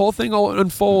watched the whole thing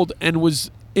unfold and was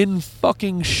in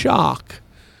fucking shock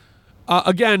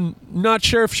Again, not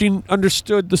sure if she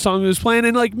understood the song that was playing,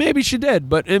 and like maybe she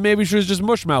did, and maybe she was just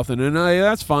mush mouthing, and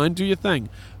that's fine. Do your thing,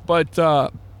 but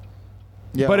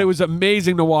it was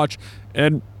amazing to watch,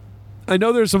 and I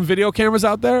know there's some video cameras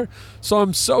out there, so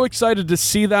I'm so excited to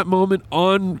see that moment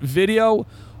on video,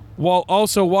 while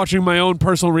also watching my own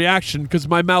personal reaction because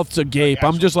my mouth's agape.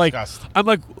 I'm just like, I'm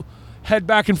like head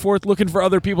back and forth looking for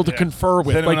other people to confer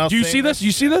with. Like, do you see this?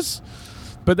 You see this?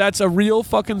 But that's a real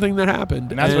fucking thing that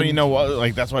happened. And that's when you know what,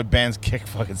 like, that's why bands kick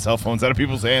fucking cell phones out of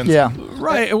people's hands. Yeah.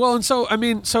 Right. Well, and so, I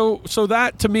mean, so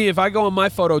that, to me, if I go on my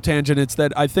photo tangent, it's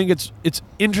that I think it's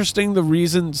interesting the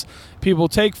reasons people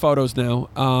take photos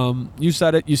now. You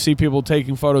said it. You see people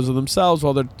taking photos of themselves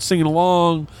while they're singing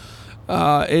along.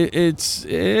 It's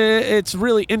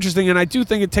really interesting, and I do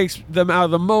think it takes them out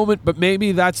of the moment, but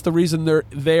maybe that's the reason they're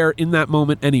there in that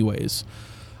moment anyways.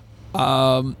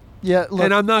 Yeah, look,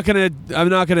 and I'm not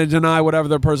gonna deny whatever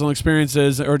their personal experience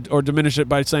is, or diminish it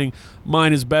by saying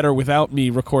mine is better without me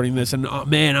recording this. And oh,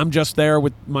 man, I'm just there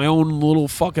with my own little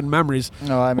fucking memories.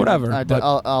 No, I mean, whatever.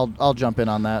 I'll jump in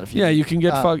on that. If you, you can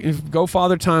get go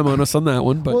father time on us on that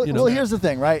one. But well, here's the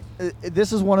thing, right?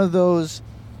 This is one of those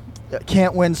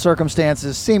can't win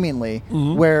circumstances, seemingly,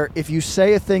 where if you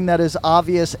say a thing that is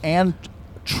obvious and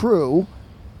true,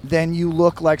 then you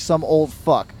look like some old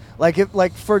fuck.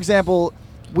 Like for example.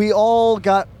 We all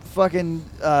got fucking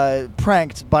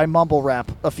pranked by mumble rap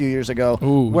a few years ago,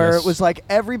 where it was like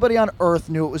everybody on Earth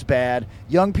knew it was bad.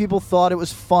 Young people thought it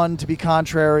was fun to be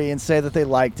contrary and say that they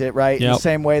liked it, right? In the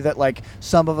same way that like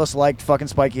some of us liked fucking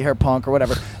spiky hair punk or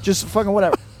whatever, just fucking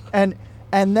whatever. And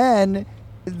then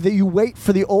you wait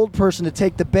for the old person to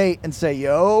take the bait and say,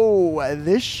 "Yo,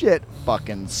 this shit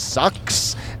fucking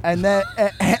sucks," and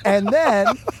then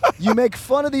you make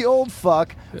fun of the old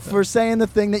fuck for saying the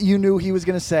thing that you knew he was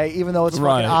going to say, even though it's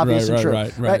fucking obvious and true.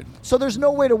 Right. So there's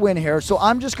no way to win here. So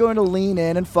I'm just going to lean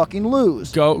in and fucking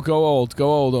lose. Go old.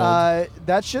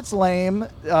 That shit's lame.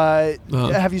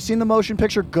 Have you seen the motion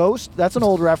picture Ghost? That's an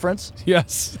old reference.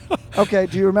 Yes. Okay.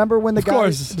 Do you remember when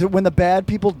when the bad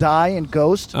people die in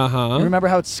Ghost? You remember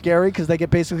how it's scary because they get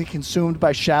basically consumed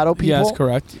by shadow people? Yes,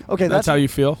 correct. Okay, that's how you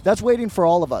feel. That's waiting for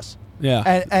all of us.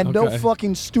 Yeah. And no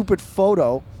fucking stupid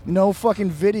photo, no fucking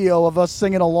video of us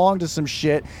singing along to some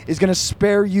shit is going to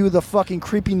spare you the fucking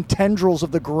creeping tendrils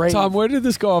of the grave. Tom, where did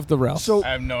this go off the rails? I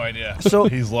have no idea. So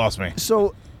he's lost me.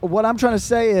 So what I'm trying to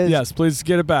say is... Yes, please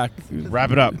get it back.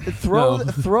 Wrap it up.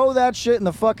 Throw that shit in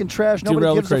the fucking trash.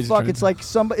 Nobody gives a fuck.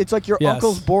 It's like your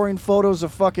uncle's boring photos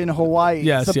of fucking Hawaii.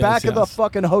 It's the back of the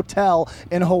fucking hotel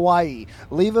in Hawaii.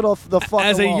 Leave it off the fuck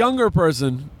As alone. a younger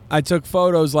person, I took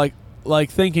photos like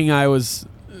thinking I was...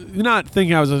 Not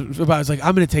thinking I was like,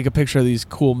 I'm going to take a picture of these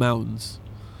cool mountains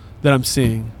that I'm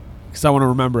seeing because I want to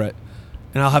remember it.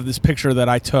 And I'll have this picture that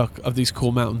I took of these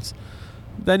cool mountains.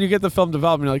 Then you get the film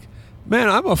development, you're like, man,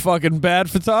 I'm a fucking bad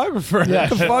photographer. Yeah.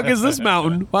 What the fuck is this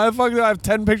mountain? Why the fuck do I have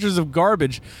 10 pictures of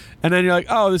garbage? And then you're like,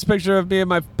 oh, this picture of me and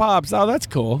my pops. Oh, that's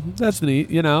cool. That's neat.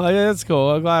 That's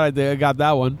cool. I'm glad I got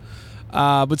that one.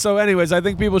 But so anyways, I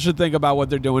think people should think about what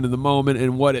they're doing in the moment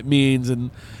and what it means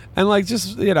and like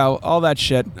just, all that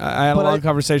shit. I had a long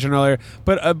conversation earlier.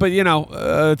 But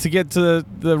to get to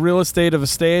the real estate of a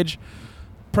stage,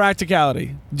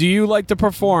 practicality. Do you like to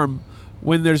perform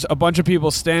when there's a bunch of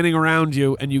people standing around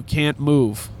you and you can't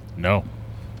move? No.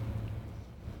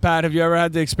 Pat, have you ever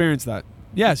had to experience that?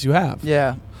 Yes, you have.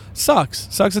 Yeah.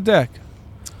 Sucks a dick.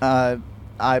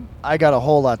 I got a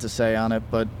whole lot to say on it,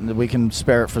 but we can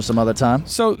spare it for some other time.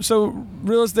 So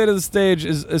real estate of the stage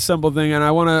is a simple thing, and I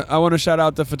want to shout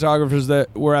out the photographers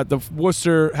that were at the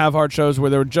Worcester Have Heart shows, where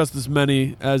there were just as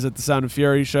many as at the Sound of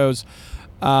Fury shows.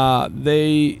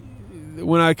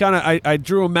 When I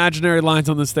drew imaginary lines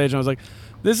on the stage, and I was like,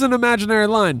 "This is an imaginary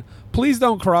line. Please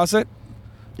don't cross it.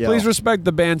 Yeah. Please respect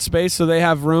the band space so they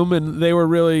have room." And they were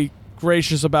really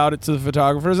gracious about it to the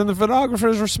photographers, and the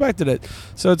photographers respected it.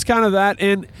 So it's kind of that.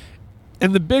 And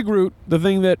the big root, the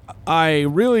thing that I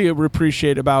really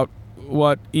appreciate about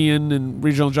what Ian and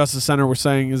Regional Justice Center were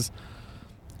saying is,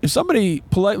 if somebody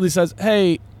politely says,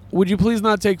 "Hey, would you please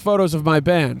not take photos of my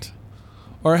band?"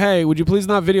 Or, "Hey, would you please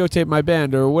not videotape my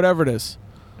band?" Or whatever it is.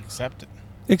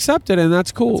 Accept it, and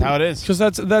that's cool. That's how it is. Because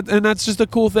that's just a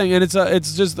cool thing, and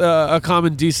it's just a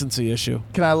common decency issue.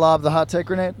 Can I lob the hot take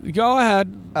grenade? Go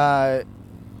ahead.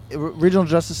 Regional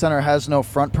Justice Center has no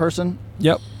front person.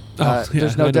 Yep.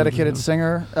 There's no dedicated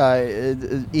singer.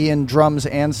 Ian drums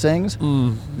and sings.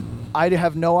 I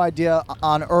have no idea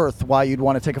on earth why you'd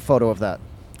want to take a photo of that.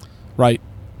 Right.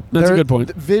 That's a good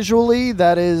point. Visually,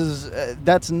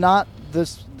 that's not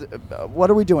this. What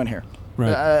are we doing here?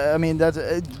 Right. I mean,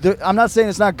 I'm not saying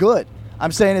it's not good.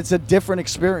 I'm saying it's a different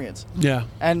experience. Yeah.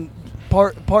 And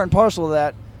part and parcel of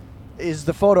that is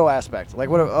the photo aspect. Like,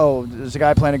 there's a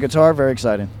guy playing a guitar. Very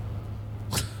exciting.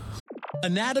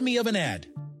 Anatomy of an ad.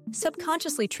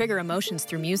 Subconsciously trigger emotions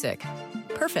through music.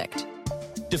 Perfect.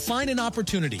 Define an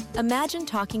opportunity. Imagine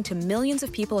talking to millions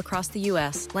of people across the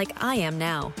U.S. like I am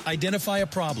now. Identify a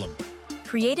problem.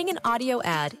 Creating an audio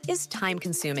ad is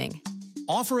time-consuming.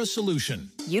 Offer a solution.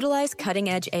 Utilize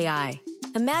cutting-edge AI.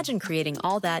 Imagine creating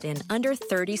all that in under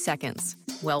 30 seconds.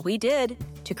 Well, we did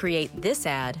to create this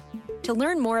ad. To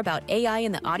learn more about AI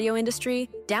in the audio industry,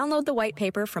 download the white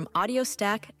paper from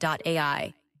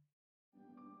audiostack.ai.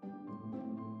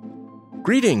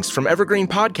 Greetings from Evergreen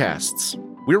Podcasts.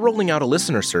 We're rolling out a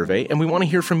listener survey, and we want to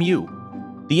hear from you.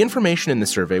 The information in the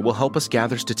survey will help us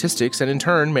gather statistics and in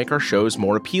turn make our shows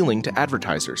more appealing to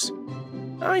advertisers.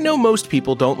 I know most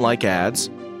people don't like ads,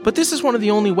 but this is one of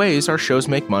the only ways our shows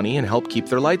make money and help keep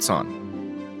their lights on.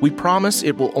 We promise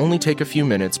it will only take a few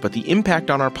minutes, but the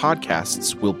impact on our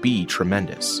podcasts will be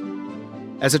tremendous.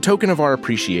 As a token of our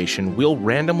appreciation, we'll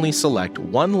randomly select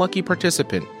one lucky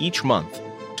participant each month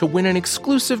to win an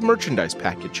exclusive merchandise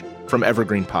package from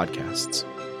Evergreen Podcasts.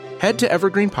 Head to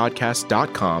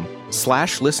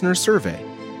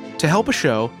evergreenpodcast.com/listenersurvey to help a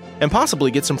show and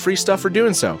possibly get some free stuff for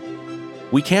doing so.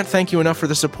 We can't thank you enough for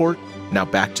the support. Now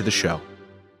back to the show.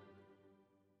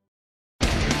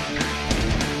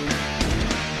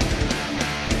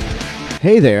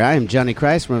 Hey there, I am Johnny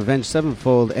Christ from Avenged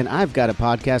Sevenfold, and I've got a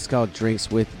podcast called Drinks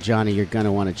with Johnny you're going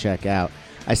to want to check out.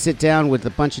 I sit down with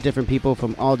a bunch of different people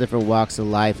from all different walks of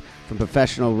life, from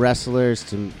professional wrestlers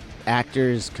to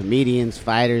actors, comedians,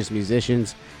 fighters,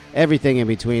 musicians, everything in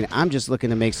between. I'm just looking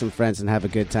to make some friends and have a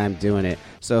good time doing it.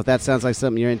 So if that sounds like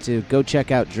something you're into, go check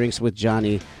out Drinks with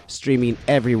Johnny, streaming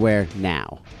everywhere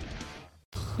now.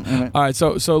 All right,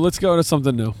 so let's go to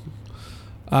something new.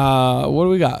 What do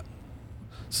we got?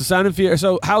 So Sound and Fear.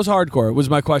 So how's hardcore? Was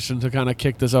my question to kind of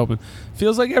kick this open.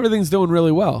 Feels like everything's doing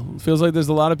really well. Feels like there's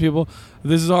a lot of people.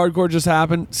 This is Hardcore just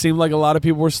happened. Seemed like a lot of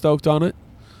people were stoked on it.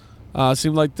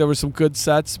 Seemed like there were some good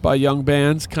sets by young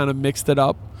bands. Kind of mixed it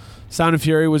up. Sound and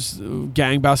Fury was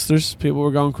gangbusters. People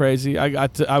were going crazy.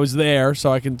 I was there,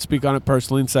 so I can speak on it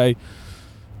personally and say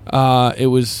it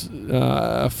was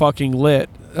fucking lit.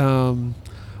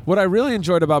 What I really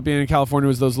enjoyed about being in California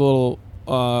was those little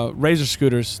razor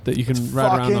scooters that you can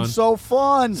ride around on. So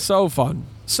fun. So fun.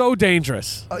 So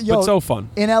dangerous, but so fun.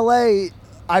 In LA,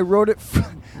 I rode it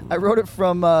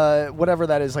from whatever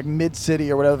that is, like Mid-City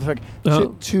or whatever,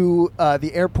 to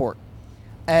the airport.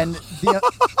 And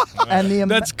the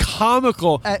That's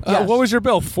comical. Yes. What was your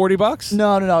bill? $40?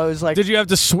 No. It was like. Did you have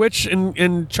to switch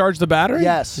and charge the battery?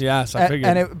 Yes. Yes, I figured.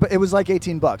 And it was like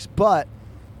 $18, but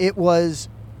it was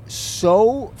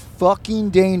so fucking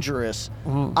dangerous.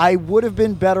 Mm-hmm. I would have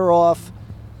been better off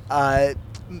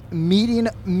meeting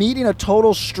a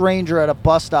total stranger at a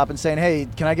bus stop and saying, "Hey,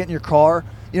 can I get in your car?"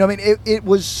 You know what I mean? It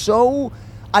was so.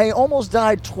 I almost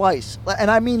died twice, and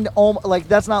I mean, like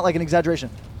that's not like an exaggeration.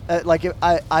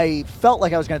 I felt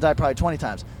like I was going to die probably 20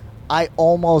 times. I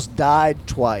almost died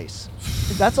twice.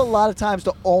 That's a lot of times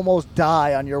to almost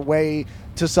die on your way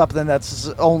to something that's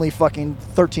only fucking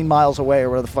 13 miles away or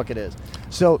whatever the fuck it is.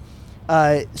 So,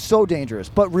 so dangerous,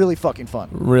 but really fucking fun.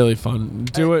 Really fun.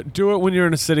 Do it when you're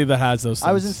in a city that has those things.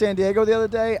 I was in San Diego the other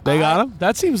day. They got them?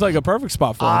 That seems like a perfect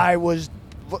spot for them.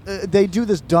 They do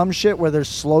this dumb shit where there's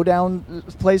slow down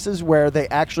places where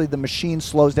the machine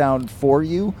slows down for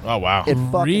you. Oh, wow. It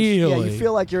fucking, really? Yeah, you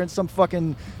feel like you're in some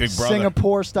fucking Big Brother.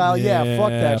 Singapore style. Yeah, fuck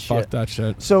that shit. Fuck that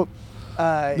shit. So,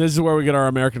 this is where we get our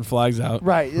American flags out.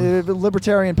 Right.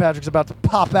 Libertarian Patrick's about to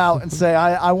pop out and say,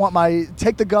 I want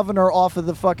take the governor off of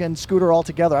the fucking scooter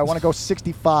altogether. I want to go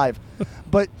 65.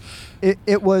 But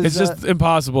it was. It's just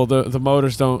impossible. The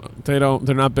motors they're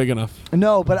not big enough.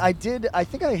 No, but I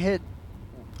think I hit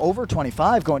over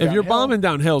 25 going downhill. If you're bombing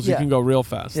down hills, you can go real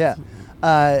fast. Yeah.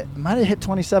 Might have hit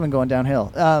 27 going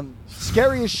downhill.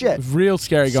 Scary as shit. Real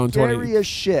scary going 20. Scary as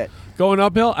shit. Going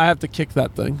uphill, I have to kick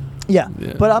that thing. Yeah.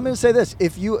 But I'm going to say this.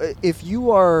 If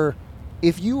you are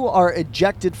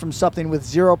ejected from something with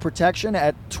zero protection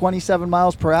at 27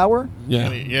 miles per hour, you're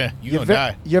going to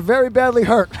die. You're very badly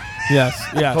hurt. Yes.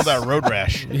 Call that road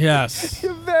rash. Yes.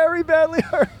 You're very badly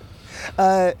hurt.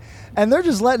 And they're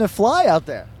just letting it fly out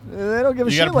there. They don't give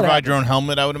a shit. You got to provide your own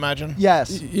helmet, I would imagine.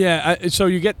 Yes. Yeah. So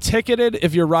you get ticketed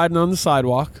if you're riding on the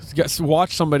sidewalk.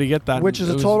 Watch somebody get that. Which is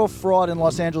a total fraud in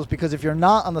Los Angeles because if you're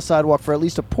not on the sidewalk for at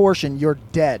least a portion, you're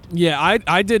dead. Yeah.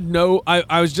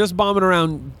 I was just bombing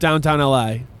around downtown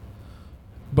LA.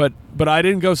 But I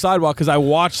didn't go sidewalk because I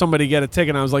watched somebody get a ticket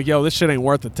and I was like, yo, this shit ain't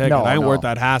worth the ticket. I ain't worth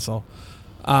that hassle.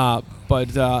 A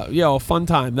fun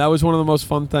time. That was one of the most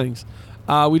fun things.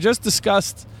 We just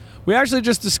discussed We actually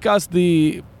just discussed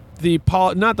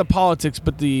not the politics,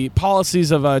 but the policies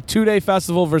of a 2-day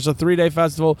festival versus a 3-day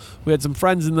festival. We had some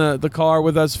friends in the car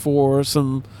with us for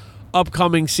some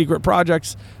upcoming secret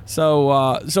projects.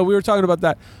 So we were talking about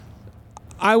that.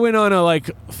 I went on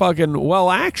a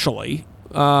actually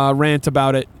rant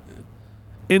about it,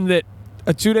 in that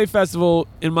a 2-day festival,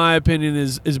 in my opinion,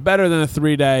 is better than a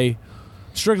 3-day,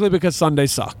 strictly because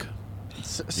Sundays suck.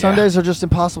 Sundays are just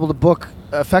impossible to book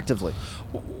effectively.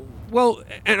 Well,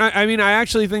 and I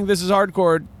actually think This Is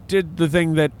Hardcore did the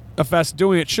thing that a fest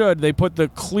doing it should. They put the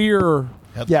clear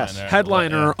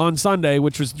headliner on Sunday,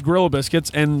 which was Gorilla Biscuits,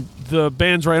 and the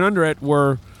bands right under it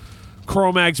were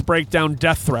Cro-Mag's Breakdown,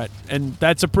 Death Threat. And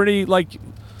that's a pretty,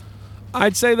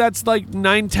 I'd say that's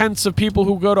 9/10 of people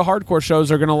who go to hardcore shows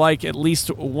are going to like at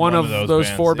least one of those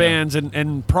bands, 4 bands,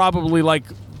 and probably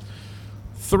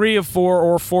 3 of 4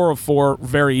 or 4 of 4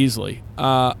 very easily.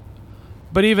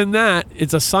 But even that,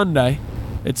 it's a Sunday.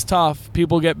 It's tough.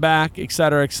 People get back, et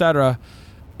cetera, et cetera.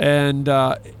 And,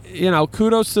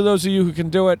 kudos to those of you who can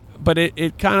do it. But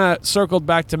it kind of circled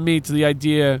back to me to the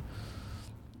idea,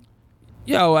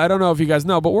 I don't know if you guys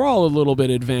know, but we're all a little bit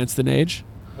advanced in age.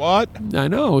 What? I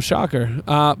know, shocker.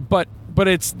 But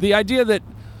it's the idea that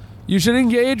you should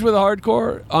engage with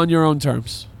hardcore on your own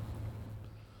terms.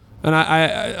 And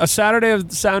a Saturday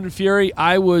of Sound and Fury,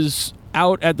 I was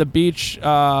out at the beach,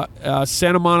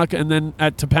 Santa Monica, and then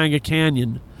at Topanga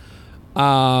Canyon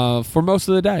for most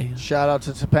of the day. Shout out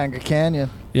to Topanga Canyon.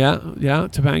 Yeah,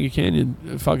 Topanga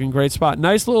Canyon, fucking great spot.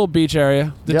 Nice little beach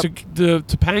area. The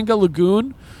Topanga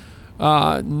Lagoon,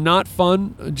 not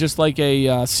fun, just like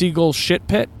a seagull shit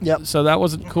pit. Yep. So that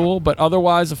wasn't cool, but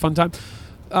otherwise a fun time.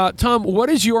 Tom, what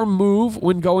is your move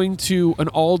when going to an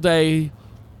all-day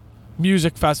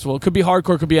music festival? It could be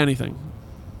hardcore, could be anything.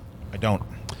 I don't.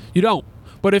 You don't.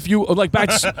 But if you back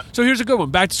to, so here's a good one.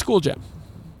 Back to School Jam.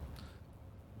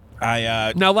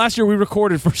 Now last year we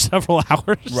recorded for several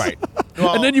hours. Right.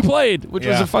 Well, and then you played, which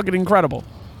was fucking incredible.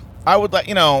 I would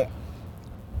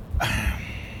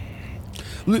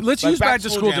let's use Back to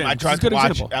School Jam. I tried to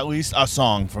watch at least a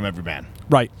song from every band.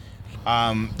 Right.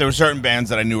 There were certain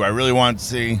bands that I knew I really wanted to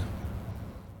see.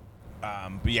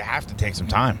 But you have to take some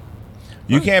time.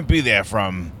 You can't be there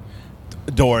from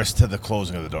Doors to the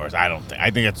closing of the Doors. I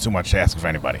think it's too much to ask of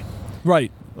anybody.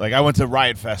 Right. I went to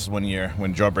Riot Fest one year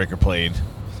when Jawbreaker played,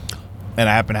 and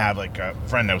I happened to have a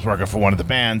friend that was working for one of the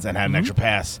bands and had an extra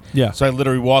pass. Yeah. So I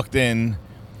literally walked in,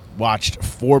 watched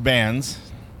 4 bands.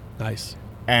 Nice.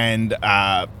 And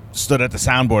stood at the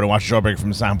soundboard and watched Jawbreaker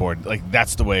from the soundboard.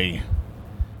 That's the way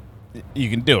you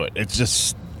can do it. It's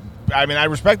just, I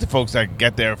respect the folks that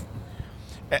get there.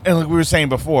 And like we were saying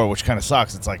before, which kind of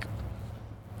sucks, it's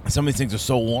some of these things are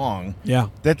so long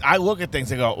that I look at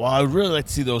things and go, well, I would really like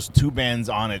to see those 2 bands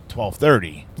on at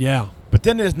 12:30. Yeah. But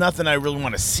then there's nothing I really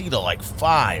want to see till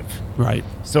 5. Right.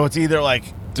 So it's either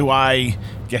do I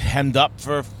get hemmed up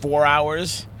for 4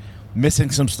 hours,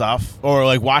 missing some stuff,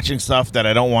 or watching stuff that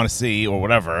I don't want to see or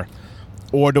whatever,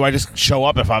 or do I just show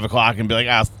up at 5 o'clock and be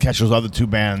I'll catch those other 2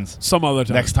 bands some other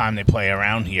time next time they play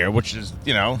around here, which is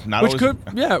not which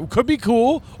always, could be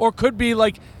cool, or could be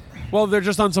well, they're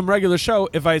just on some regular show.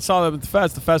 If I saw them at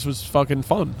the fest was fucking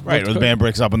fun. Right, or the band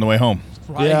breaks up on the way home.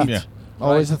 Right. Yeah.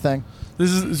 Always a thing.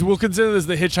 We'll consider this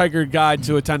the Hitchhiker Guide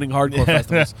to attending hardcore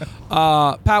festivals.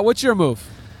 Pat, what's your move?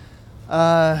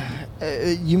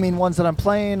 You mean ones that I'm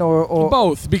playing or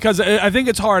both? Because I think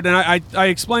it's hard, and I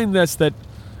explained this, that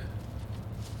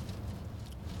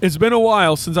it's been a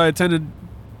while since I attended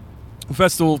a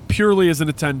festival purely as an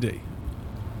attendee.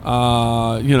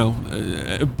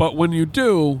 But when you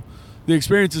do, the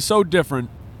experience is so different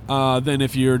than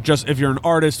if you're an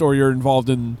artist or you're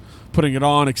involved in putting it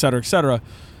on, et cetera,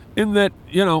 in that,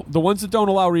 the ones that don't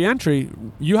allow re-entry,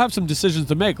 you have some decisions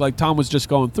to make, like Tom was just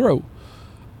going through.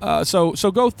 So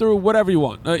go through whatever you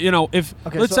want.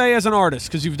 Let's say as an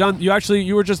artist, because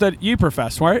you were just at Ypres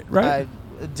Fest, right? I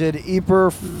did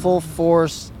Ypres, Full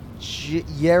Force,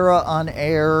 Yera on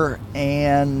Air,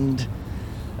 and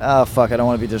I don't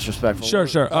want to be disrespectful. Sure.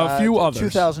 A few others.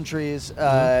 2,000 Trees,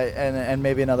 and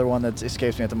maybe another one that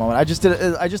escapes me at the moment. I just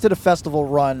did a festival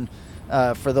run.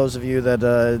 For those of you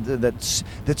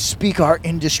that speak our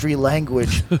industry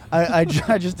language, I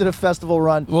just did a festival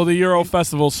run. Well, the Euro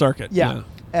Festival circuit. Yeah.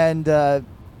 And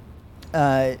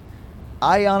I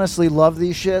honestly love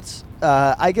these shits.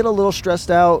 I get a little stressed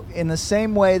out in the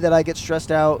same way that I get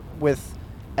stressed out with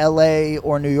LA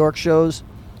or New York shows,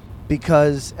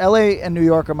 because LA and New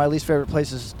York are my least favorite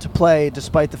places to play,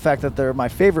 despite the fact that they're my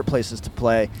favorite places to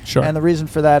play. Sure. And the reason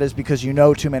for that is because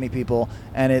too many people,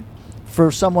 and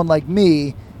for someone like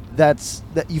me,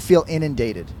 that you feel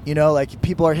inundated. You know, like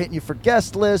people are hitting you for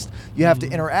guest list. You have to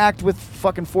interact with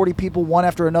fucking 40 people one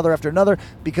after another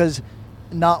because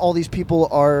not all these people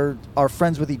are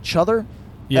friends with each other.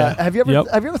 Yeah. Have you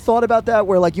ever thought about that,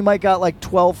 where like you might got like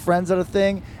 12 friends at a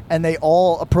thing and they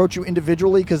all approach you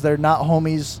individually because they're not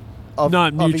homies of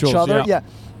each other? Yeah.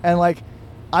 And like,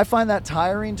 I find that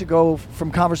tiring to go from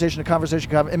conversation to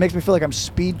conversation. It makes me feel like I'm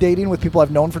speed dating with people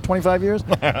I've known for 25 years.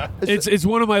 It's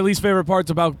one of my least favorite parts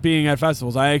about being at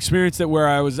festivals. I experienced it where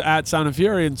I was at Sound and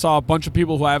Fury and saw a bunch of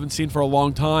people who I haven't seen for a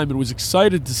long time and was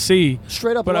excited to see.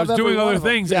 Straight up, but I was doing other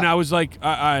things, and Yeah. I was like,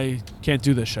 I can't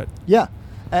do this shit. Yeah.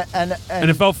 And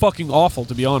it felt fucking awful,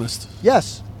 to be honest.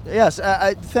 Yes.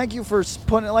 I thank you for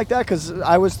putting it like that, because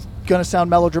I was gonna sound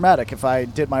melodramatic if I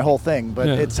did my whole thing, but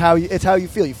Yeah. it's how you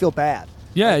feel. You feel bad.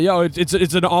 Yeah,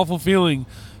 it's an awful feeling,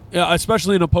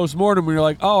 especially in a post-mortem when you're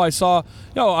like, oh, I saw,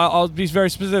 I'll be very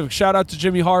specific. Shout out to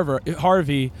Jimmy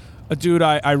Harvey, a dude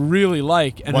I really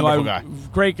like. And Wonderful guy.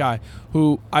 Great guy,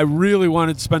 who I really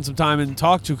wanted to spend some time and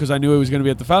talk to because I knew he was going to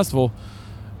be at the festival.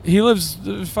 He lives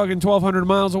fucking 1,200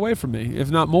 miles away from me, if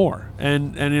not more.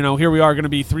 And here we are going to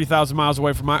be 3,000 miles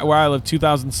away from where I live,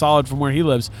 2,000 solid from where he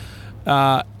lives.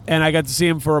 And I got to see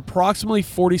him for approximately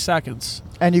 40 seconds.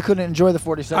 And you couldn't enjoy the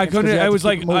 40 seconds. I couldn't. I I was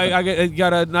like, I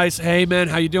got a nice, hey man,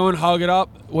 how you doing? Hug it up.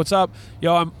 What's up?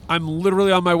 I'm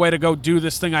literally on my way to go do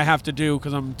this thing I have to do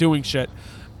because I'm doing shit,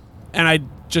 and I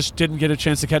just didn't get a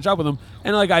chance to catch up with him.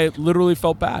 And like, I literally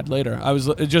felt bad later.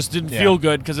 It just didn't feel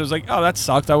good because it was like, oh, that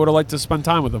sucked. I would have liked to spend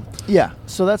time with him. Yeah.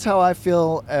 So that's how I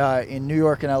feel in New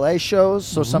York and LA shows.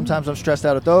 So sometimes I'm stressed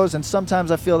out at those, and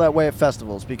sometimes I feel that way at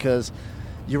festivals because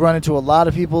you run into a lot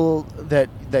of people that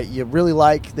you really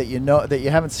like, that you know, that you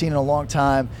haven't seen in a long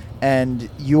time, and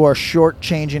you are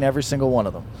shortchanging every single one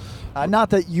of them. Not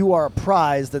that you are a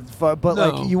prize, but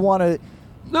like you want to.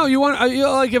 No, you want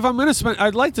like if I'm gonna spend,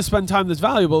 I'd like to spend time that's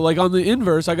valuable. Like on the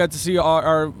inverse, I got to see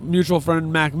our mutual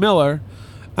friend Mac Miller.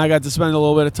 I got to spend a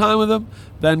little bit of time with him.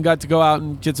 Then got to go out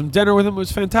and get some dinner with him. It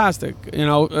was fantastic.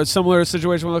 A similar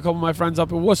situation with a couple of my friends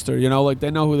up in Worcester. Like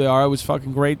they know who they are. It was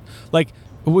fucking great. Like,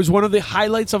 it was one of the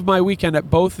highlights of my weekend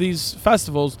at both these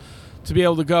festivals to be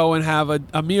able to go and have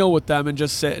a meal with them and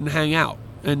just sit and hang out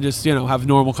and just, have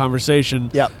normal conversation.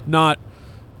 Yep. Not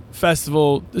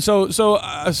festival.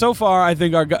 So far, I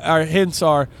think our hints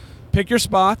are pick your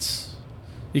spots.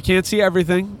 You can't see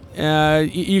everything.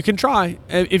 You can try.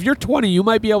 If you're 20, you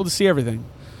might be able to see everything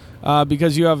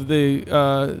because you have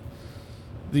the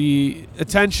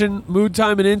attention, mood,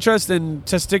 time, and interest, and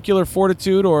testicular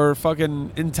fortitude or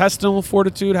fucking intestinal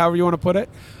fortitude, however you want to put it,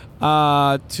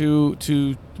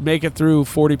 to make it through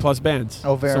 40 plus bands.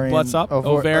 Ovarian, so bless up.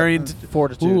 Ovarian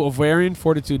fortitude. Ooh, ovarian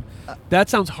fortitude. That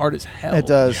sounds hard as hell. It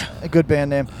does. A good band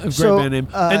name. A great band name.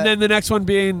 And then the next one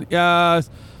being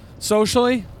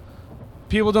socially.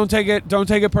 People don't take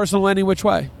it personal any which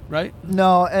way, right?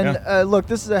 No, and look,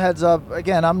 this is a heads up.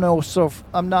 Again, I'm not.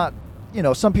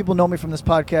 Some people know me from this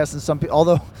podcast, and some people.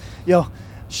 Although,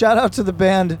 shout out to the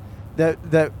band that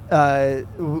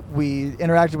we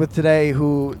interacted with today,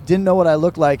 who didn't know what I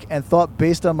looked like and thought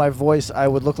based on my voice I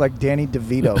would look like Danny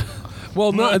DeVito.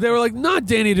 Well, they were like, not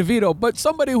Danny DeVito, but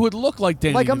somebody who would look like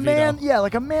Danny DeVito.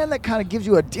 Like a man that kind of gives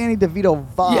you a Danny DeVito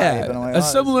vibe. Yeah, and I'm like, a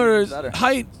similar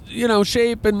height,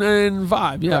 shape and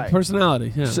vibe. Yeah, right.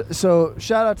 Personality. Yeah. So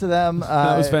shout out to them.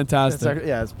 That was fantastic.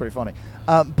 It's pretty funny.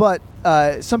 But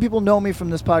some people know me from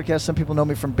this podcast. Some people know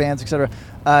me from bands, etc.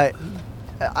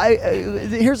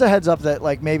 Here's a heads up that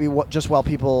like maybe just while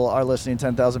people are listening,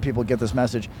 10,000 people get this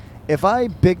message. If I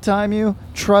big time you,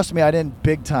 trust me, I didn't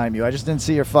big time you. I just didn't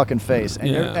see your fucking face,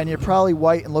 and you're probably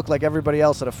white and look like everybody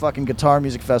else at a fucking guitar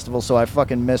music festival. So I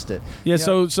fucking missed it. Yeah.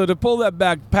 So to pull that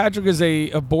back, Patrick is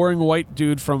a boring white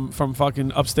dude from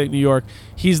fucking upstate New York.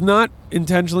 He's not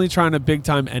intentionally trying to big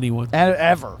time anyone. And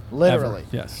ever, literally.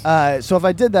 Ever. Yes. So if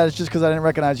I did that, it's just because I didn't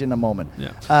recognize you in the moment.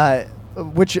 Yeah.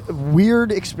 Which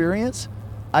weird experience.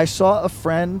 I saw a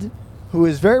friend who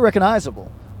is very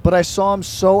recognizable, but I saw him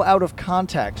so out of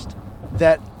context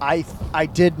that I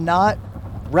did not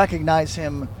recognize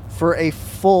him for a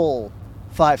full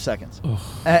 5 seconds.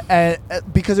 And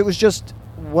because it was just,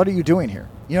 what are you doing here?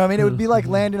 You know what I mean? It would be like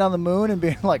landing on the moon and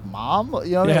being like, Mom?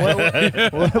 You know what I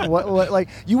mean? What, like,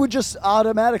 you would just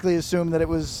automatically assume that it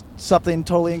was something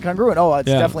totally incongruent. Oh, it's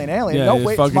definitely an alien. Yeah, no,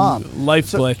 wait, it's Mom.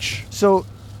 Life glitch. So,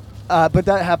 but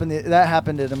that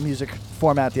happened in a music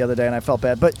format the other day, and I felt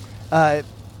bad. But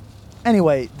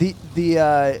anyway,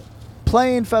 the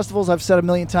playing festivals, I've said a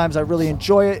million times, I really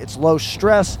enjoy it. It's low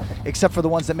stress, except for the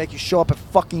ones that make you show up at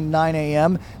fucking 9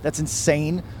 a.m. That's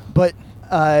insane. But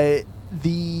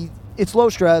it's low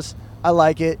stress. I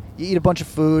like it. You eat a bunch of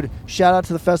food. Shout out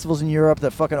to the festivals in Europe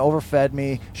that fucking overfed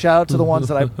me. Shout out to the ones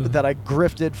that I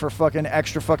grifted for fucking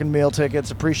extra fucking meal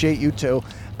tickets. Appreciate you too.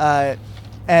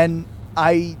 And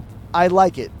I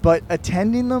like it, but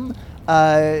attending them,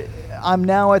 I'm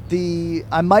now at the.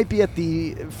 I might be at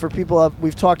the. For people,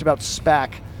 we've talked about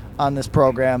SPAC on this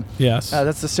program. Yes.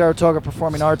 That's the Saratoga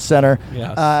Performing Arts Center.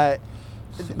 Yes.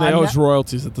 They owe us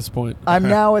royalties at this point. I'm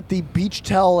now at the Beach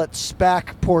Tell at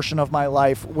SPAC portion of my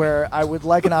life where I would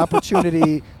like an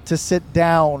opportunity to sit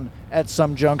down at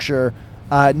some juncture,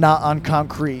 not on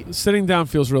concrete. Sitting down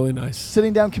feels really nice.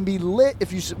 Sitting down can be lit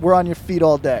if you were on your feet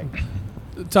all day.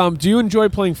 Tom, do you enjoy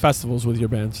playing festivals with your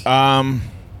bands? Not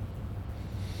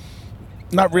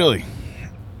really.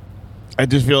 I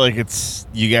just feel like it's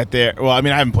you get there. Well, I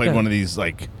mean, I haven't played one of these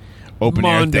like open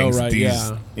air Mondo, things. right, These,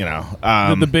 yeah. you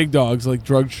know, the big dogs like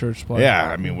drug church play. Yeah,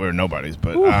 I mean, we're nobodies,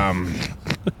 but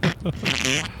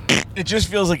it just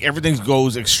feels like everything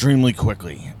goes extremely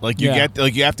quickly. Like you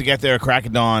you have to get there at crack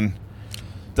of dawn.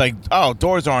 Like, oh,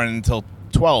 doors aren't until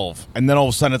 12, and then all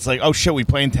of a sudden it's like, oh shit, we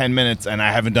play in 10 minutes, and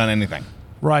I haven't done anything.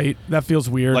 Right, that feels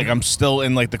weird. Like I'm still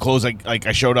in like the clothes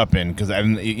I showed up in because I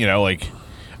didn't, you know, like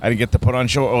I didn't get to put on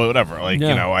show or whatever. Like you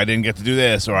know, I didn't get to do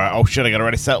this, or oh shit, I got to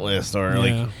write a set list, or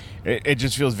like it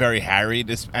just feels very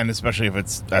harried, and especially if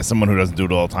it's as someone who doesn't do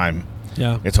it all the time.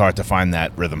 Yeah, it's hard to find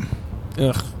that rhythm.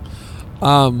 Ugh.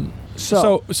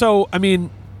 So I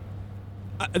mean,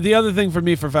 the other thing for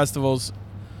me for festivals,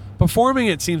 performing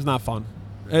it seems not fun.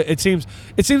 It seems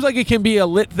like it can be a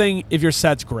lit thing if your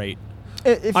set's great.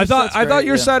 I thought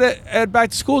your set at Back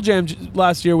to School Jam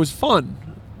last year was fun.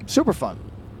 Super fun.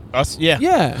 Us? Yeah.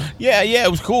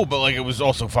 It was cool, but like it was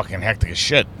also fucking hectic as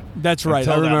shit. That's right.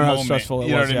 I remember how stressful it was.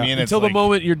 You know what I mean? Until the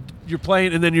moment you're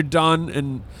playing and then you're done,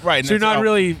 and right. So you're not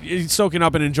really soaking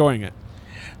up and enjoying it.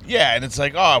 Yeah, and it's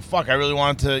like, oh fuck, I really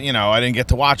wanted to. You know, I didn't get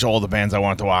to watch all the bands I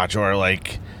wanted to watch, or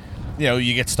like, you know,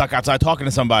 you get stuck outside talking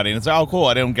to somebody, and it's like, oh cool,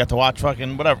 I didn't get to watch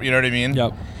fucking whatever. You know what I mean?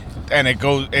 Yep. And it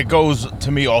goes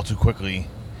to me all too quickly,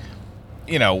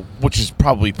 you know, which is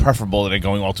probably preferable than it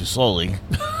going all too slowly.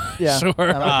 Yeah, sure.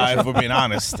 If we're being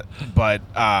honest, but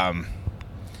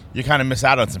you kind of miss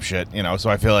out on some shit, you know. So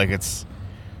I feel like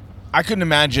I couldn't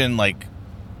imagine like,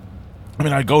 I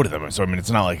mean, I go to them, so I mean,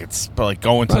 it's not like but like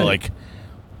going to like,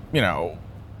 you know,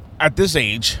 at this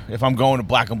age, if I'm going to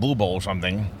Black and Blue Bowl or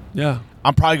something,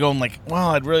 I'm probably going like,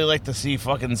 well, I'd really like to see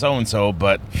fucking so and so,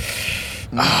 but.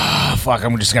 Fuck,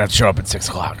 I'm just gonna have to show up at 6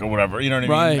 o'clock or whatever. You know what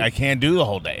I mean? I can't do the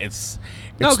whole day. It's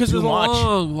no, because it's a much.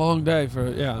 long day for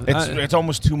It's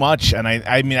almost too much, and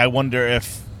I mean, I wonder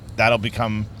if that'll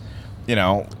become, you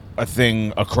know, a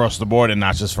thing across the board and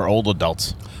not just for old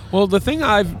adults. Well, the thing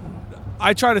I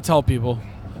try to tell people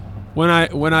when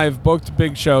I've booked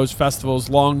big shows, festivals,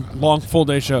 long full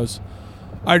day shows,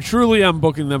 I truly am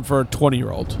booking them for a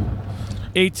 20-year-old,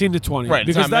 18 to 20, right?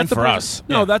 Because it's not meant for us.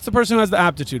 No, that's the person who has the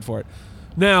aptitude for it.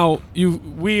 Now,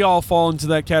 we all fall into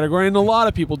that category, and a lot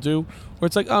of people do, where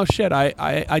it's like, oh, shit,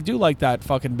 I do like that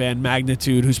fucking band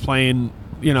Magnitude who's playing,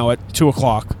 you know, at 2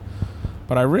 o'clock.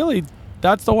 But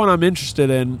that's the one I'm interested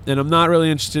in, and I'm not really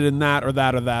interested in that or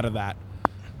that or that or that.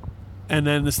 And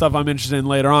then the stuff I'm interested in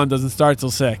later on doesn't start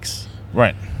till 6.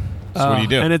 Right. So what do you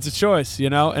do? And it's a choice, you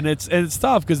know, and it's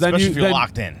tough because then especially if you're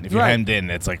locked in. If you're hemmed in,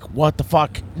 it's like, what the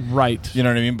fuck? Right. You know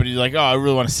what I mean? But you're like, oh, I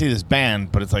really want to see this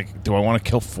band, but it's like, do I want to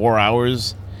kill 4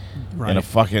 hours in a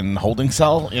fucking holding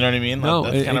cell? You know what I mean? No,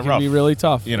 that's kind of rough. It can be really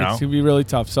tough. You know, it can be really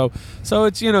tough. So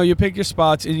it's, you know, you pick your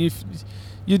spots and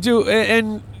you do,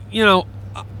 and you know,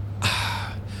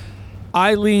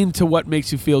 I lean to what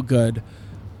makes you feel good,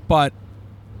 but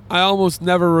I almost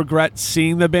never regret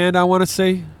seeing the band I want to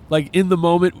see. Like, in the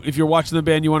moment, if you're watching the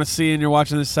band you want to see and you're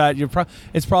watching the set,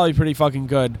 it's probably pretty fucking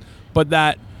good. But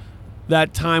that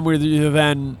time where you're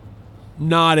then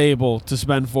not able to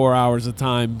spend 4 hours of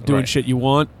time doing shit you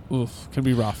want, can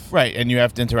be rough. Right, and you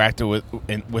have to interact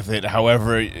with it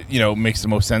however, you know, makes the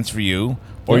most sense for you,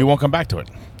 or you won't come back to it.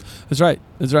 That's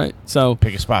right. So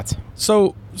pick your spots.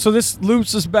 So this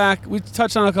loops us back. We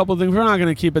touched on a couple of things. We're not going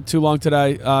to keep it too long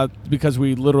today because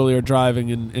we literally are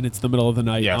driving and it's the middle of the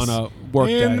night on a work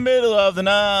day. In the middle of the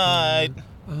night.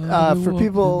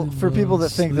 For people that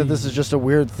think that this is just a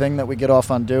weird thing that we get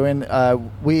off on doing,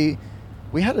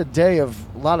 we had a day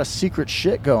of a lot of secret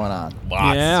shit going on.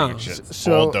 Lots of secret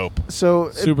shit. All dope. So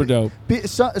super dope.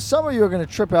 Some of you are going to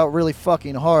trip out really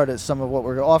fucking hard at some of what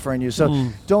we're offering you. So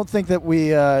don't think that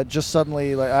we just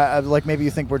suddenly like maybe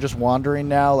you think we're just wandering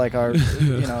now. Like our,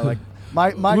 you know, like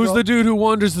my. Who's the dude who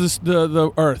wanders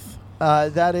the earth?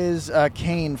 That is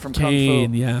Kane from Kung Fu.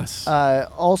 Kane, yes.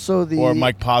 Also or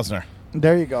Mike Posner.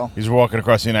 There you go. He's walking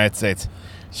across the United States.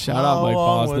 Shout out Mike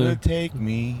Posner. Take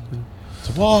me.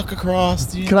 To walk across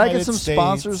the Could I United get some States.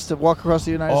 sponsors to walk across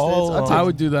the United States? I'd take I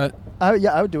would do that.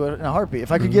 I would do it in a heartbeat.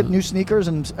 If I could get new sneakers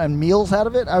and meals out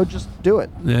of it, I would just do it.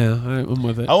 Yeah, I'm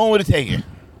with it. How long would it take you?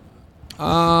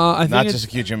 I think Not it's, just a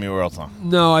cute Jimmy World song.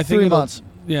 no. I think 3 it'll- months.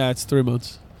 Yeah, it's 3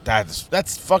 months.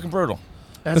 That's fucking brutal.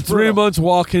 That's The 3 brutal. months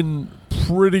walking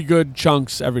pretty good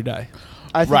chunks every day.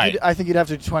 Right. I think you'd have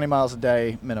to do 20 miles a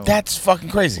day minimum. That's fucking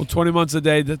crazy. Well, 20 months a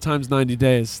day, that times 90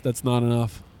 days. That's not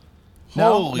enough.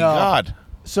 Holy no. God.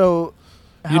 So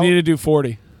You need to do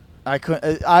 40. I could.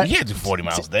 You can't do 40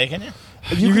 miles a day, can you?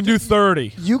 You can do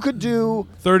 30. You could do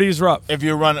 30 is rough. If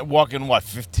you're walking,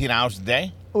 15 hours a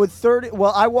day? with 30.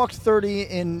 Well, I walked 30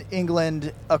 in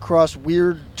England across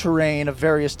weird terrain of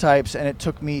various types, and it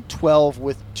took me 12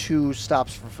 with 2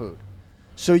 stops for food.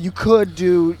 So you could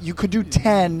do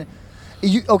 10.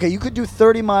 You could do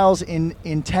 30 miles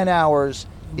in 10 hours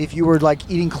if you were like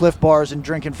eating Cliff Bars and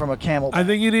drinking from a Camel. I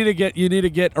think you need to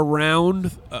get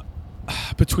around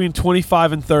between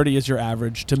 25 and 30 is your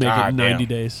average to make it in 90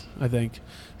 days. I think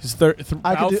it's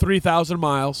about 3,000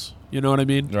 miles. You know what I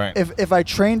mean? Right. If I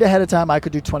trained ahead of time, I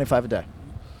could do 25 a day.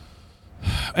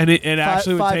 And it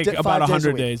actually would take about 5 days a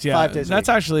 100 week. days. Yeah, 5 days a that's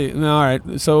week. actually no, all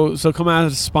right. So come out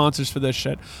as sponsors for this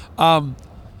shit.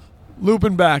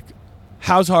 Looping back,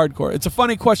 how's hardcore? It's a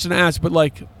funny question to ask, but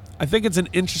like I think it's an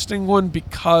interesting one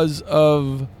because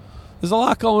of there's a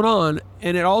lot going on,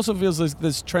 and it also feels like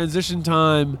this transition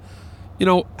time. You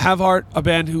know, Have Heart, a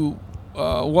band who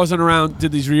wasn't around,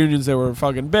 did these reunions. They were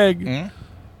fucking big,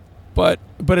 but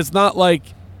it's not like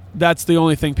that's the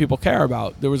only thing people care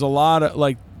about. There was a lot of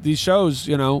like these shows,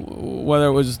 you know, whether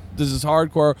it was This Is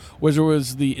Hardcore, whether it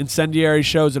was the Incendiary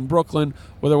shows in Brooklyn,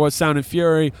 whether it was Sound and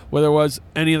Fury, whether it was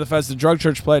any of the fests that Drug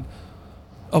Church played.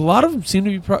 A lot of them seem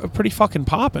to be pretty fucking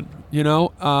popping, you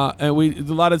know. And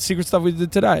a lot of the secret stuff we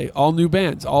did today, all new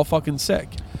bands, all fucking sick.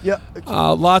 Yeah.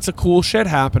 Lots of cool shit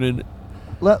happening.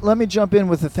 Let me jump in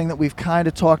with the thing that we've kind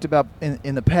of talked about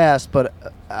in the past, but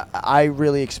I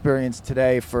really experienced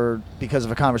today because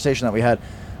of a conversation that we had.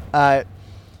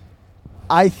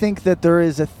 I think that there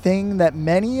is a thing that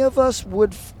many of us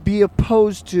would be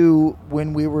opposed to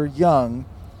when we were young,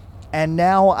 and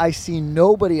now I see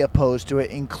nobody opposed to it,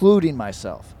 including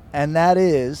myself. And that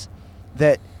is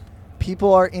that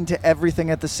people are into everything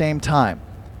at the same time.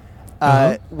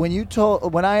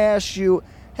 When I asked you,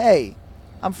 hey,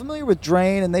 I'm familiar with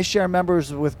Drain, and they share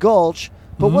members with Gulch,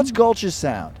 but what's Gulch's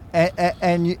sound?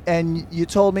 And you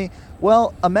told me,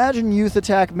 well, imagine Youth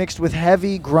Attack mixed with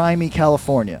heavy, grimy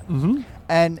California.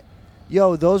 And,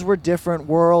 those were different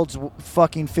worlds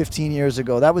fucking 15 years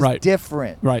ago. That was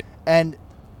different. Right. And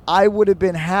I would have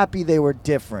been happy they were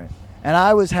different. And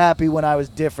I was happy when I was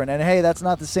different. And, hey, that's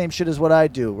not the same shit as what I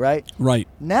do, right? Right.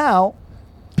 Now,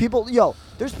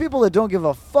 there's people that don't give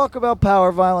a fuck about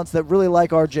power violence that really like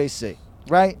RJC.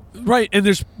 Right? Right, and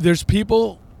there's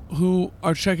people who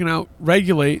are checking out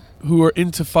Regulate who are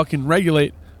into fucking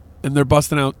Regulate, and they're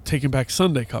busting out Taking Back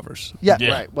Sunday covers. Yeah,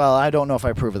 right. Well, I don't know if I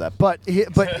approve of that, but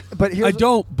here's I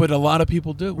don't, but a lot of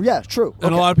people do. Yeah, true.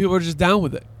 And a lot of people are just down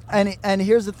with it. And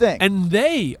here's the thing. And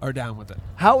they are down with it.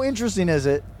 How interesting is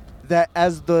it that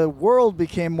as the world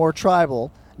became more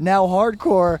tribal, now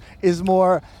hardcore is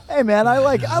more, hey man, I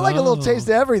like a little taste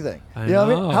of everything. You know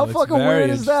what I mean? How it's fucking very weird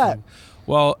is that?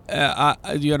 Well,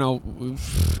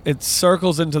 it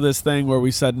circles into this thing where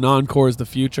we said non-core is the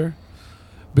future,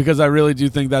 because I really do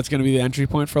think that's going to be the entry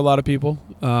point for a lot of people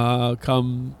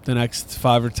come the next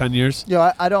 5 or 10 years.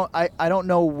 I don't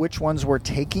know which ones we're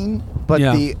taking, but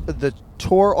the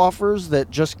tour offers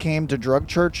that just came to Drug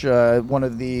Church, one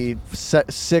of the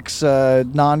 6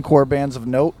 non-core bands of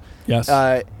note,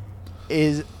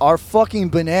 are fucking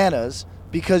bananas,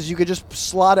 because you could just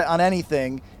slot it on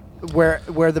anything.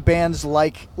 Where the bands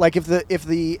like if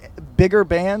the bigger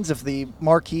bands, if the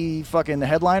marquee fucking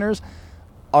headliners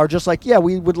are just like, yeah,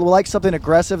 we would like something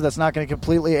aggressive that's not going to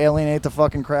completely alienate the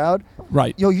fucking crowd.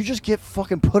 Right. You just get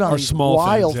fucking put on Or these small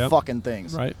wild things, fucking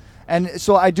things. Right. And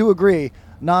so I do agree.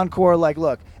 Non-core,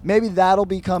 look, maybe there'll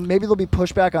be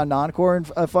pushback on non-core in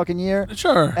a fucking year.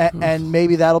 Sure. And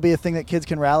maybe that'll be a thing that kids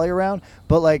can rally around.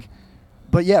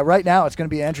 But yeah, right now it's going to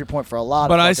be an entry point for a lot.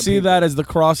 But of I fucking see people. that as the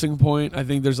crossing point. I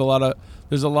think there's a lot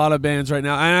of bands right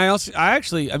now, and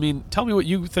I mean, tell me what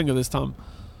you think of this, Tom.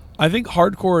 I think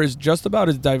hardcore is just about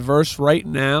as diverse right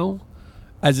now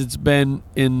as it's been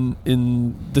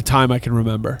in the time I can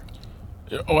remember.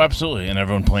 Oh, absolutely, and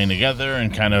everyone playing together,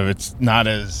 and kind of it's not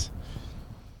as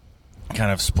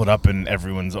kind of split up in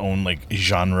everyone's own like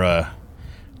genre.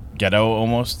 Ghetto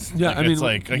almost. Yeah, I mean, it's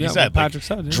like you what said, Patrick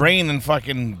said, yeah. Drain and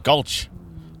fucking Gulch,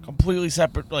 completely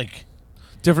separate. Like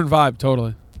different vibe,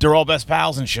 totally. They're all best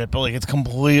pals and shit, but like it's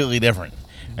completely different.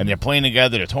 and they're playing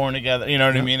together, they're touring together. You know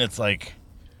what I mean? It's like,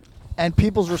 And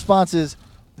people's response is,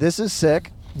 "This is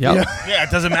sick." Yep. You know? yeah,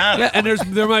 it doesn't matter. Yeah, and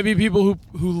there might be people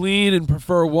who lean and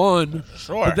prefer one,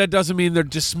 Sure. but that doesn't mean they're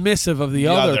dismissive of the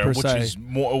other per se.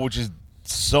 which is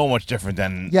so much different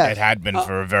than Yes. it had been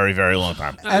for a very, very long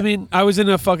time. I mean, I was in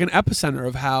a fucking epicenter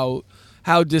of how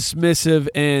dismissive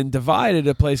and divided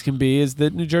a place can be. Is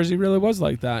that New Jersey really was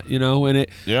like that, you know? And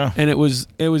it was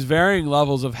varying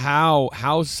levels of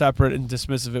how separate and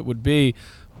dismissive it would be,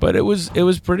 but it was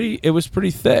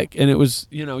pretty thick, and it was,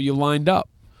 you know, you lined up.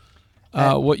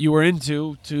 What you were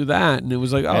into to that, and it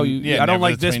was like, oh, I don't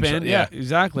like this band. Yeah,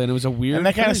 exactly, and it was a weird. And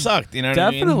that kind of thing. sucked, you know.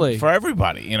 Definitely. What I mean? For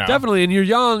everybody, you know. Definitely, and you're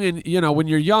young, and you know when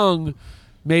you're young,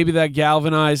 maybe that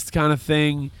galvanized kind of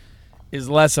thing is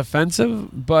less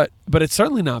offensive, but it's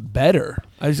certainly not better.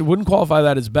 I just wouldn't qualify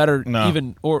that as better, No.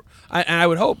 even, and I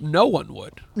would hope no one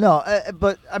would. No,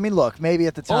 but I mean, look, maybe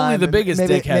at the time, Only the biggest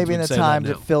maybe dickheads in would the say that times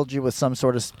now. it filled you with some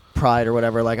sort of pride or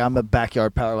whatever. Like I'm a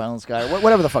backyard power violence guy, or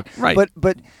whatever the fuck. Right.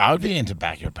 But I would be into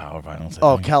backyard power violence. I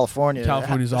oh, think. California,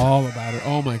 California's all about it.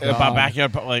 Oh my god, About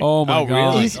backyard, like, Oh my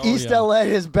God. really? East yeah. LA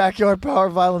is backyard power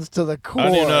violence to the core. I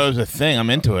didn't even know it was a thing. I'm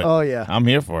into it. Oh, yeah. I'm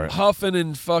here for it. huffing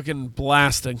and fucking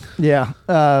blasting. Yeah.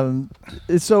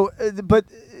 But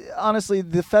honestly,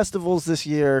 the festivals this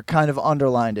year kind of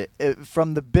underlined it.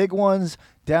 From the big ones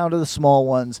down to the small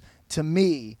ones. To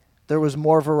me, there was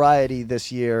more variety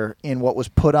this year in what was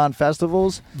put on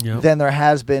festivals Yep. than there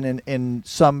has been in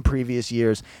some previous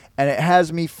years. And it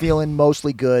has me feeling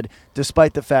mostly good,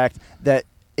 despite the fact that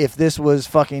if this was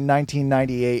fucking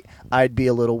 1998, I'd be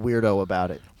a little weirdo about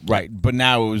it. Right, but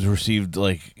now it was received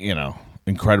like, you know,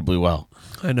 incredibly well.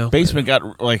 I know. Basement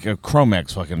got like a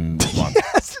Chromex fucking month.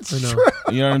 Yes, it's I know. true.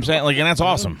 You know what I'm saying? Like, and that's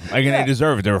awesome. Like, and they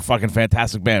deserve it. They're a fucking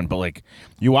fantastic band. But like,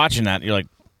 you watching that, you're like,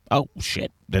 oh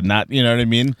shit, did not. You know what I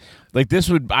mean? Like, this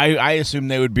would I assume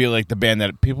they would be like the band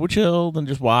that people chilled and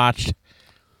just watched.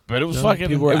 But it was No, fucking. It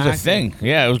people were was a acting. thing.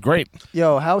 Yeah, it was great.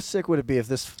 Yo, how sick would it be if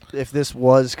this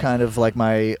was kind of like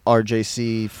my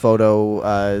RJC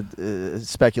photo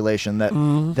speculation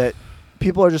that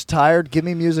people are just tired. Give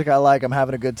me music I like. I'm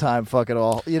having a good time. Fuck it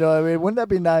all. You know what I mean? Wouldn't that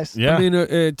be nice? Yeah. I mean,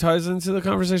 it ties into the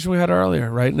conversation we had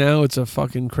earlier. Right now, it's a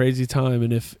fucking crazy time,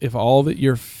 and if all that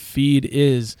your feed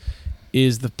is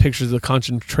the pictures of the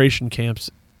concentration camps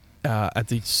at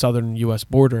the southern U.S.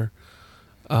 border,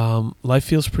 life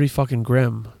feels pretty fucking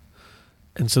grim.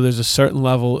 And so there's a certain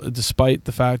level, despite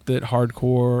the fact that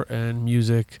hardcore and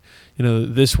music, you know,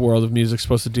 this world of music is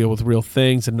supposed to deal with real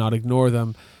things and not ignore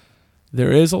them.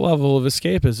 There is a level of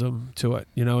escapism to it,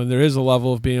 you know, and there is a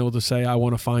level of being able to say, I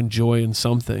want to find joy in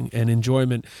something and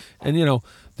enjoyment. And, you know,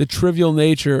 the trivial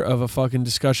nature of a fucking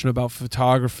discussion about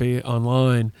photography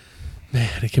online,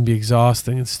 man, it can be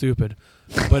exhausting and stupid.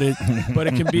 But it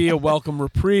can be a welcome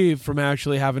reprieve from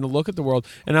actually having to look at the world.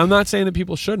 And I'm not saying that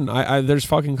people shouldn't. There's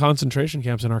fucking concentration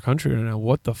camps in our country right now.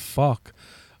 What the fuck?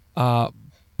 But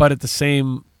at the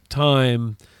same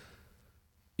time,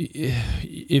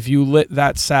 if you let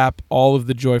that sap all of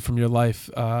the joy from your life,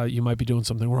 you might be doing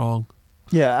something wrong.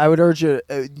 Yeah, I would urge you.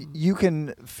 You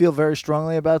can feel very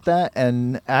strongly about that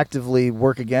and actively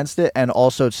work against it, and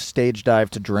also stage dive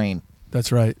to drain. That's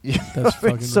right. That's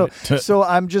fucking so, right. so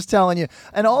I'm just telling you,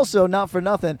 and also not for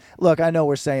nothing. Look, I know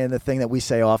we're saying the thing that we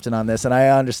say often on this, and I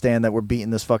understand that we're beating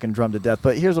this fucking drum to death.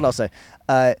 But here's what I'll say.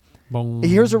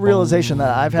 Here's a realization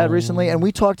that I've had recently, and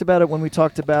we talked about it when we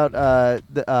talked about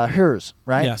Hers,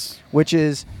 right? Yes. Which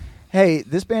is, hey,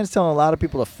 this band's telling a lot of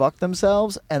people to fuck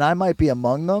themselves, and I might be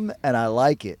among them, and I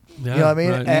like it. Yeah, you know what I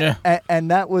mean? right.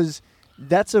 And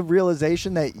that's a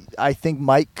realization that I think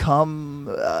might come,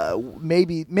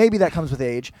 maybe that comes with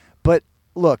age. But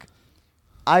look,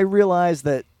 I realized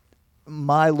that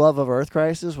my love of Earth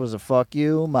Crisis was a fuck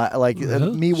you.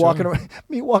 Me walking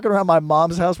around my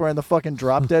mom's house wearing the fucking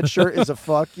Drop Dead shirt is a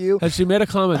fuck you. Has she made a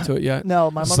comment to it yet? No,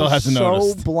 my Still mom is hasn't so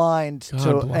noticed. blind God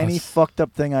to bless. any fucked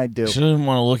up thing I do. She doesn't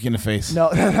want to look you in the face.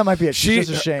 No, that might be it. She's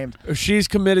She- just ashamed. She's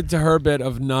committed to her bit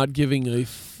of not giving a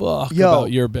fuck Yo.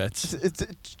 about your bits.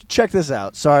 Check this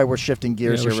out. Sorry, we're shifting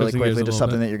gears Yeah, we're here really shifting gears quickly a to little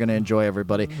something bit. that you're going to enjoy,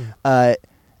 everybody.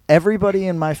 Everybody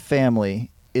in my family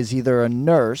is either a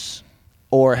nurse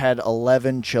or had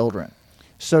 11 children.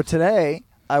 So today,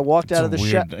 I walked out of the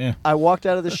weird, yeah. I walked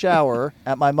out of the shower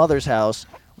at my mother's house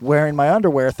wearing my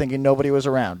underwear, thinking nobody was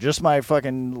around, just my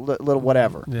fucking little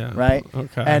whatever. Yeah. Right.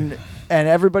 Okay. And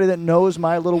everybody that knows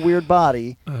my little weird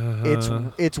body,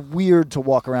 it's weird to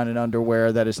walk around in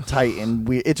underwear that is tight and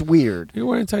it's weird. You're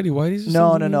wearing tighty whities? Or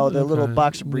No, something? the little Okay.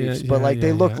 boxer briefs, Yeah, but yeah, like they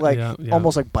yeah, look yeah, like yeah, yeah.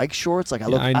 almost like bike shorts. Like I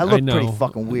look I pretty know.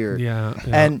 fucking weird. Yeah.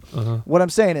 And what I'm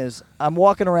saying is, I'm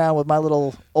walking around with my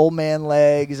little old man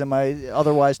legs and my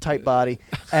otherwise tight body,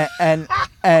 and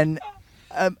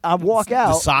I walk The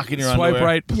out. sock in your Swipe underwear.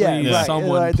 right, please. Yeah, right,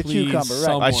 Someone, right, the please. cucumber, right.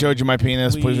 Someone. I showed you my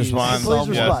penis. Please respond. Please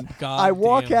respond. I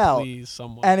walk out, Please,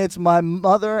 someone. and it's my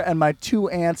mother and my 2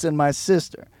 aunts and my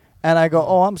sister, and I go,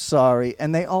 "Oh, I'm sorry,"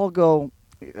 and they all go.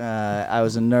 I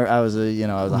was a nurse. I was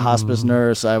a hospice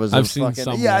nurse. I was. I've seen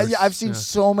some worse. I've seen Yeah.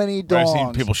 so many I've dongs.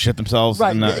 seen people shit themselves.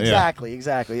 Right, and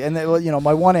exactly. And they,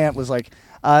 my one aunt was like,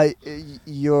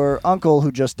 "Your uncle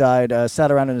who just died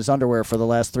sat around in his underwear for the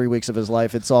last 3 weeks of his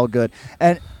life. It's all good."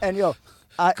 And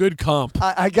Good comp.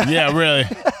 I got. Yeah, really.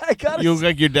 I gotta. You look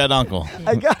like your dead uncle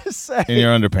I gotta say. in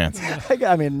your underpants.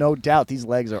 I mean, no doubt these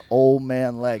legs are old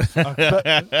man legs.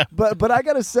 but I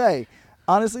gotta say,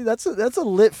 honestly, that's a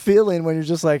lit feeling when you're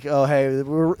just like, oh hey,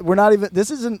 we're not even. This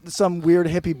isn't some weird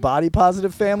hippie body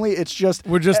positive family. It's just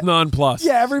We're just nonplussed.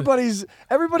 yeah. Everybody's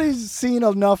seen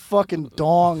enough fucking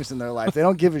dongs in their life. They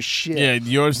don't give a shit. Yeah,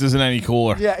 yours isn't any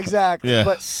cooler. Yeah, exactly. Yeah.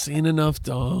 But Seen enough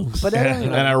dongs. but at any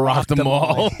And I rocked them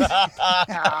all.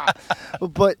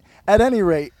 but at any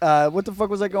rate, what the fuck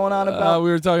was I going on about? we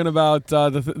were talking about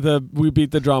the we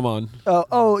beat the drum on.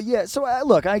 Oh yeah. So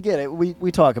look, I get it.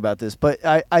 We talk about this, but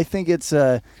I think it's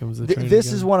Comes the train this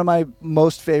again. is one of my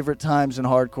most favorite times in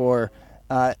hardcore,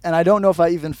 and I don't know if I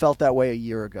even felt that way a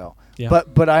year ago. Yeah.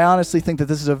 But I honestly think that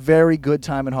this is a very good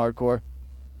time in hardcore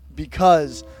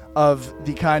because of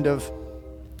the kind of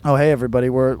oh hey everybody,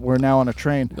 we're now on a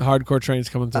train. The hardcore train's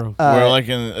coming through. We're like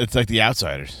it's like the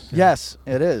Outsiders. Yes,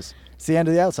 it is. It's the end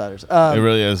of the Outsiders. It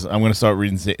really is. I'm going to start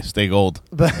reading Stay Gold.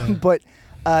 But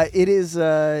it is.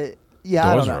 Yeah,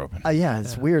 I Doors don't are know. open. Yeah,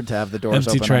 it's weird to have the doors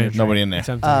Empty open. train. On your train. Nobody in there. It's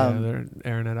empty. They're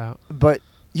airing it out. But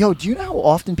yo, do you know how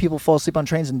often people fall asleep on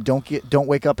trains and don't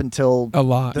wake up until A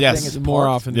lot. the Yes. thing is More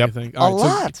parked? often Yep. than you think. A All right, so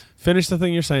lot. finish the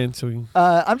thing you're saying so we can.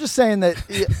 I'm just saying that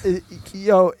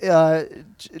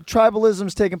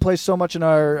tribalism's taking place so much in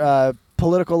our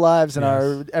political lives and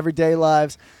our everyday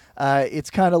lives. It's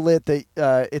kind of lit that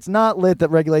it's not lit that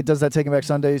Regulate does that Taking Back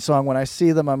Sunday song. When I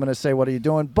see them, I'm going to say, "What are you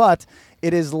doing?" But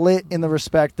it is lit in the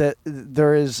respect that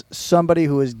there is somebody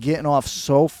who is getting off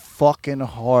so fucking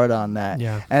hard on that,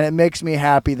 Yeah. and it makes me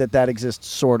happy that exists,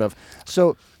 sort of.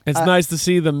 So. It's nice to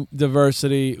see the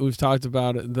diversity. We've talked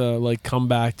about it, the like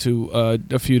comeback to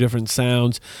a few different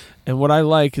sounds, and what I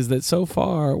like is that so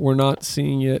far we're not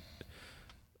seeing it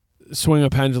swing a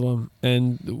pendulum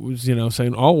and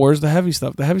saying, "Oh, where's the heavy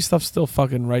stuff?" The heavy stuff's still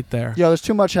fucking right there. Yo, there's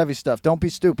too much heavy stuff. Don't be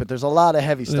stupid. There's a lot of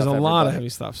heavy stuff. There's a lot of everybody. heavy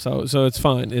stuff, so it's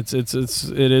fine. It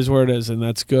is where it is, and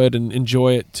that's good. And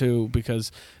enjoy it too,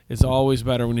 because it's always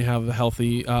better when you have a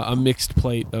healthy, a mixed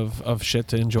plate of shit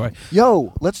to enjoy.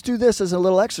 Yo, let's do this as a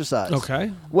little exercise.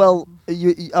 Okay. Well,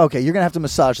 okay, you're gonna have to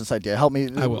massage this idea. Help me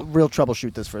I will. real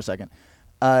troubleshoot this for a second.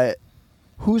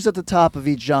 Who's at the top of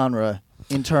each genre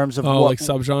in terms of Oh, what, like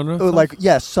subgenre? Oh, like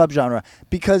yes, subgenre.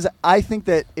 Because I think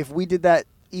that if we did that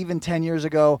even 10 years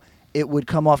ago, it would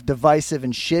come off divisive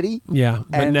and shitty. Yeah,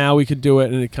 but And- now we could do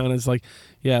it, and it kind of is like,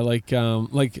 yeah, like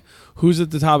who's at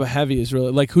the top of heavy is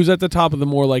really like who's at the top of the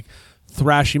more like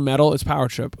thrashy metal? It's Power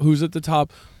Trip. Who's at the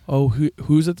top? Oh,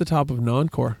 who's at the top of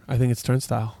non-core? I think it's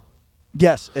Turnstile.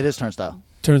 Yes, it is Turnstile.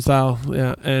 Turnstile,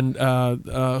 yeah, and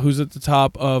who's at the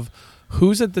top of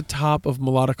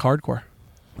melodic hardcore?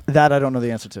 That I don't know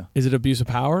the answer to. Is it Abuse of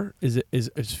Power? Is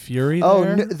Fury? Oh,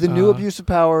 there? the new Abuse of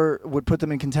Power would put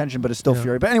them in contention, but it's still Yeah.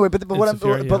 Fury. But anyway, but what It's I'm a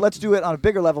Fury, but yeah. let's do it on a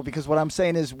bigger level because what I'm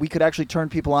saying is we could actually turn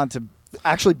people on to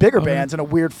actually bigger Okay. bands in a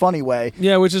weird, funny way.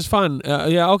 Yeah, which is fun.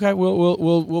 Yeah, okay.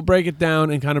 We'll break it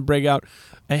down and kind of break out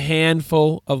a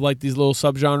handful of like these little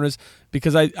subgenres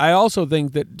because I also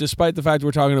think that despite the fact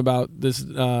we're talking about this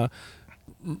no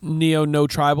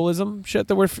tribalism shit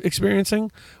that we're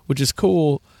experiencing, which is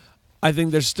cool, I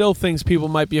think there's still things people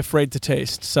might be afraid to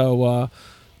taste. So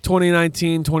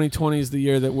 2019, 2020 is the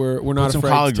year that we're not Put some afraid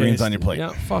collard to greens taste. on your plate. Yeah,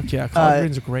 fuck yeah. Collard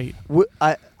greens are great.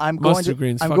 I'm going Mustard to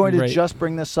greens, I'm fucking going to great. just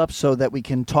bring this up so that we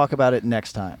can talk about it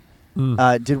next time.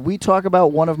 Did we talk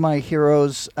about one of my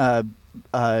heroes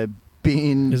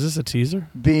being Is this a teaser?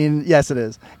 yes it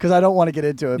is because I don't want to get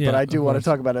into it but Yeah, I do of want to course.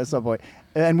 talk about it at some point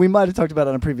and we might have talked about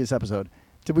it on a previous episode.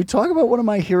 Did we talk about one of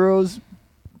my heroes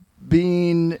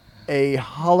being a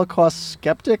Holocaust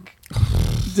skeptic?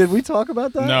 Did we talk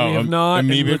about that? No. We have not.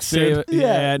 Amoebic Let's save it.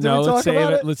 Yeah, did we no, talk let's save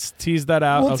about it. it? Let's tease that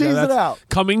out. We'll tease it that's out.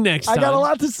 Coming next I time. got a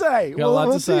lot to say. Got a lot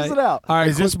we'll to say. tease it out. All right,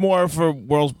 Is this more for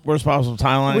worst possible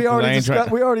timeline? We 'Cause I already ain't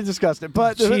discussed. We already discussed it.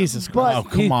 But Jesus but, Oh,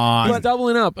 come on. He's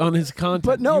doubling up on his content.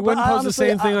 But no, you wouldn't but post honestly,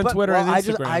 the same thing on but- Twitter well, and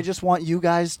Instagram. I just want you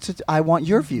guys to. I want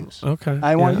your views. Okay.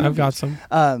 I want. Yeah, your I've got views.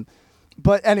 some.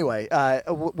 But anyway,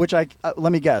 which I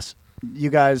let me guess.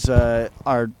 You guys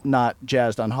are not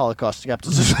jazzed on Holocaust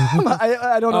skepticism.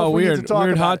 I don't know. Oh, if we need to weird, talk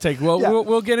weird about hot it. take. Well, Yeah,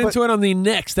 we'll get into it on the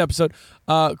next episode.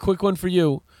 Quick one for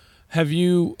you. Have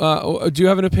you? Do you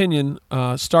have an opinion?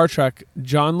 Star Trek,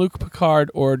 Jean-Luc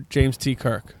Picard or James T.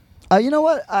 Kirk? You know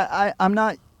what? I'm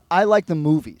not. I like the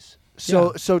movies.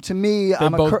 So Yeah. so to me,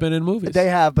 They've both been in movies. They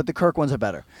have, but the Kirk ones are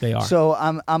better. They are. So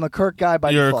I'm a Kirk guy by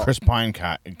You're default. a Chris Pine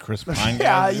guy. Chris Pine yeah,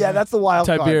 guy. yeah, that's the wild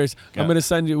card. Tiberius. Yeah. I'm going to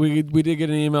send you. We did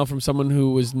get an email from someone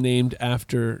who was named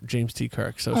after James T.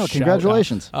 Kirk. So Oh, shout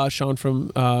congratulations. out. Sean from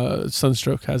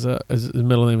Sunstroke has his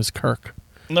middle name is Kirk.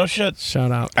 No shit.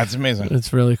 Shout out. That's amazing.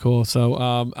 It's really cool.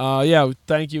 So, yeah,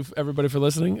 thank you everybody for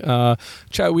listening.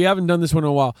 Chat, we haven't done this one in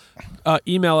a while.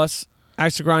 Email us,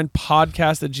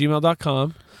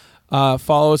 axeogrindpodcast@gmail.com.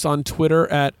 Follow us on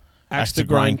Twitter at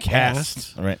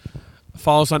axeogrindcast. All right.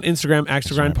 Follow us on Instagram,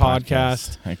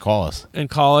 axeogrindpodcast. Hey, call us. And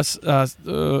call us.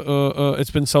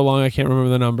 It's been so long I can't remember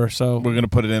the number. So We're gonna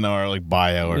put it in our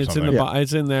bio or it's something. in the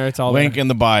it's in there. It's all Link there. in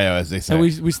the bio, as they say. And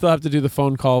we still have to do the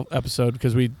phone call episode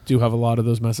because we do have a lot of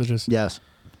those messages. Yes.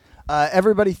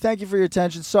 Everybody, thank you for your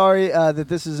attention. Sorry that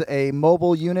this is a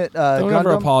mobile unit. Don't ever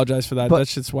Gundam. apologize for that. but That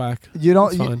shit's whack. You don't.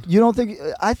 It's fine. You don't think?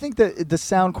 I think that the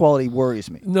sound quality worries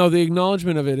me. No, the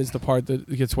acknowledgement of it is the part that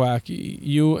gets whack.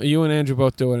 You and Andrew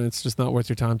both do it, and it's just not worth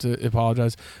your time to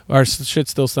apologize. Our shit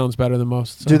still sounds better than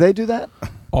most. So. Do they do that?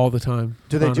 All the time.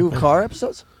 Do they do chronically. car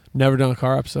episodes? Never done a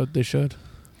car episode. They should.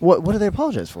 What do they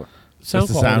apologize for? Sound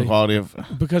It's the quality. sound quality of.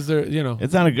 Because they're,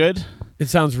 It sounded good. it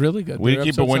sounds really good. We Their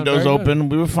keep the episodes sound windows very good. open.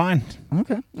 We were fine.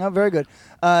 Okay, very good.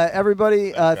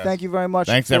 Everybody, guys. thank you very much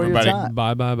Thanks, for everybody. your time.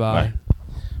 Bye. Bye.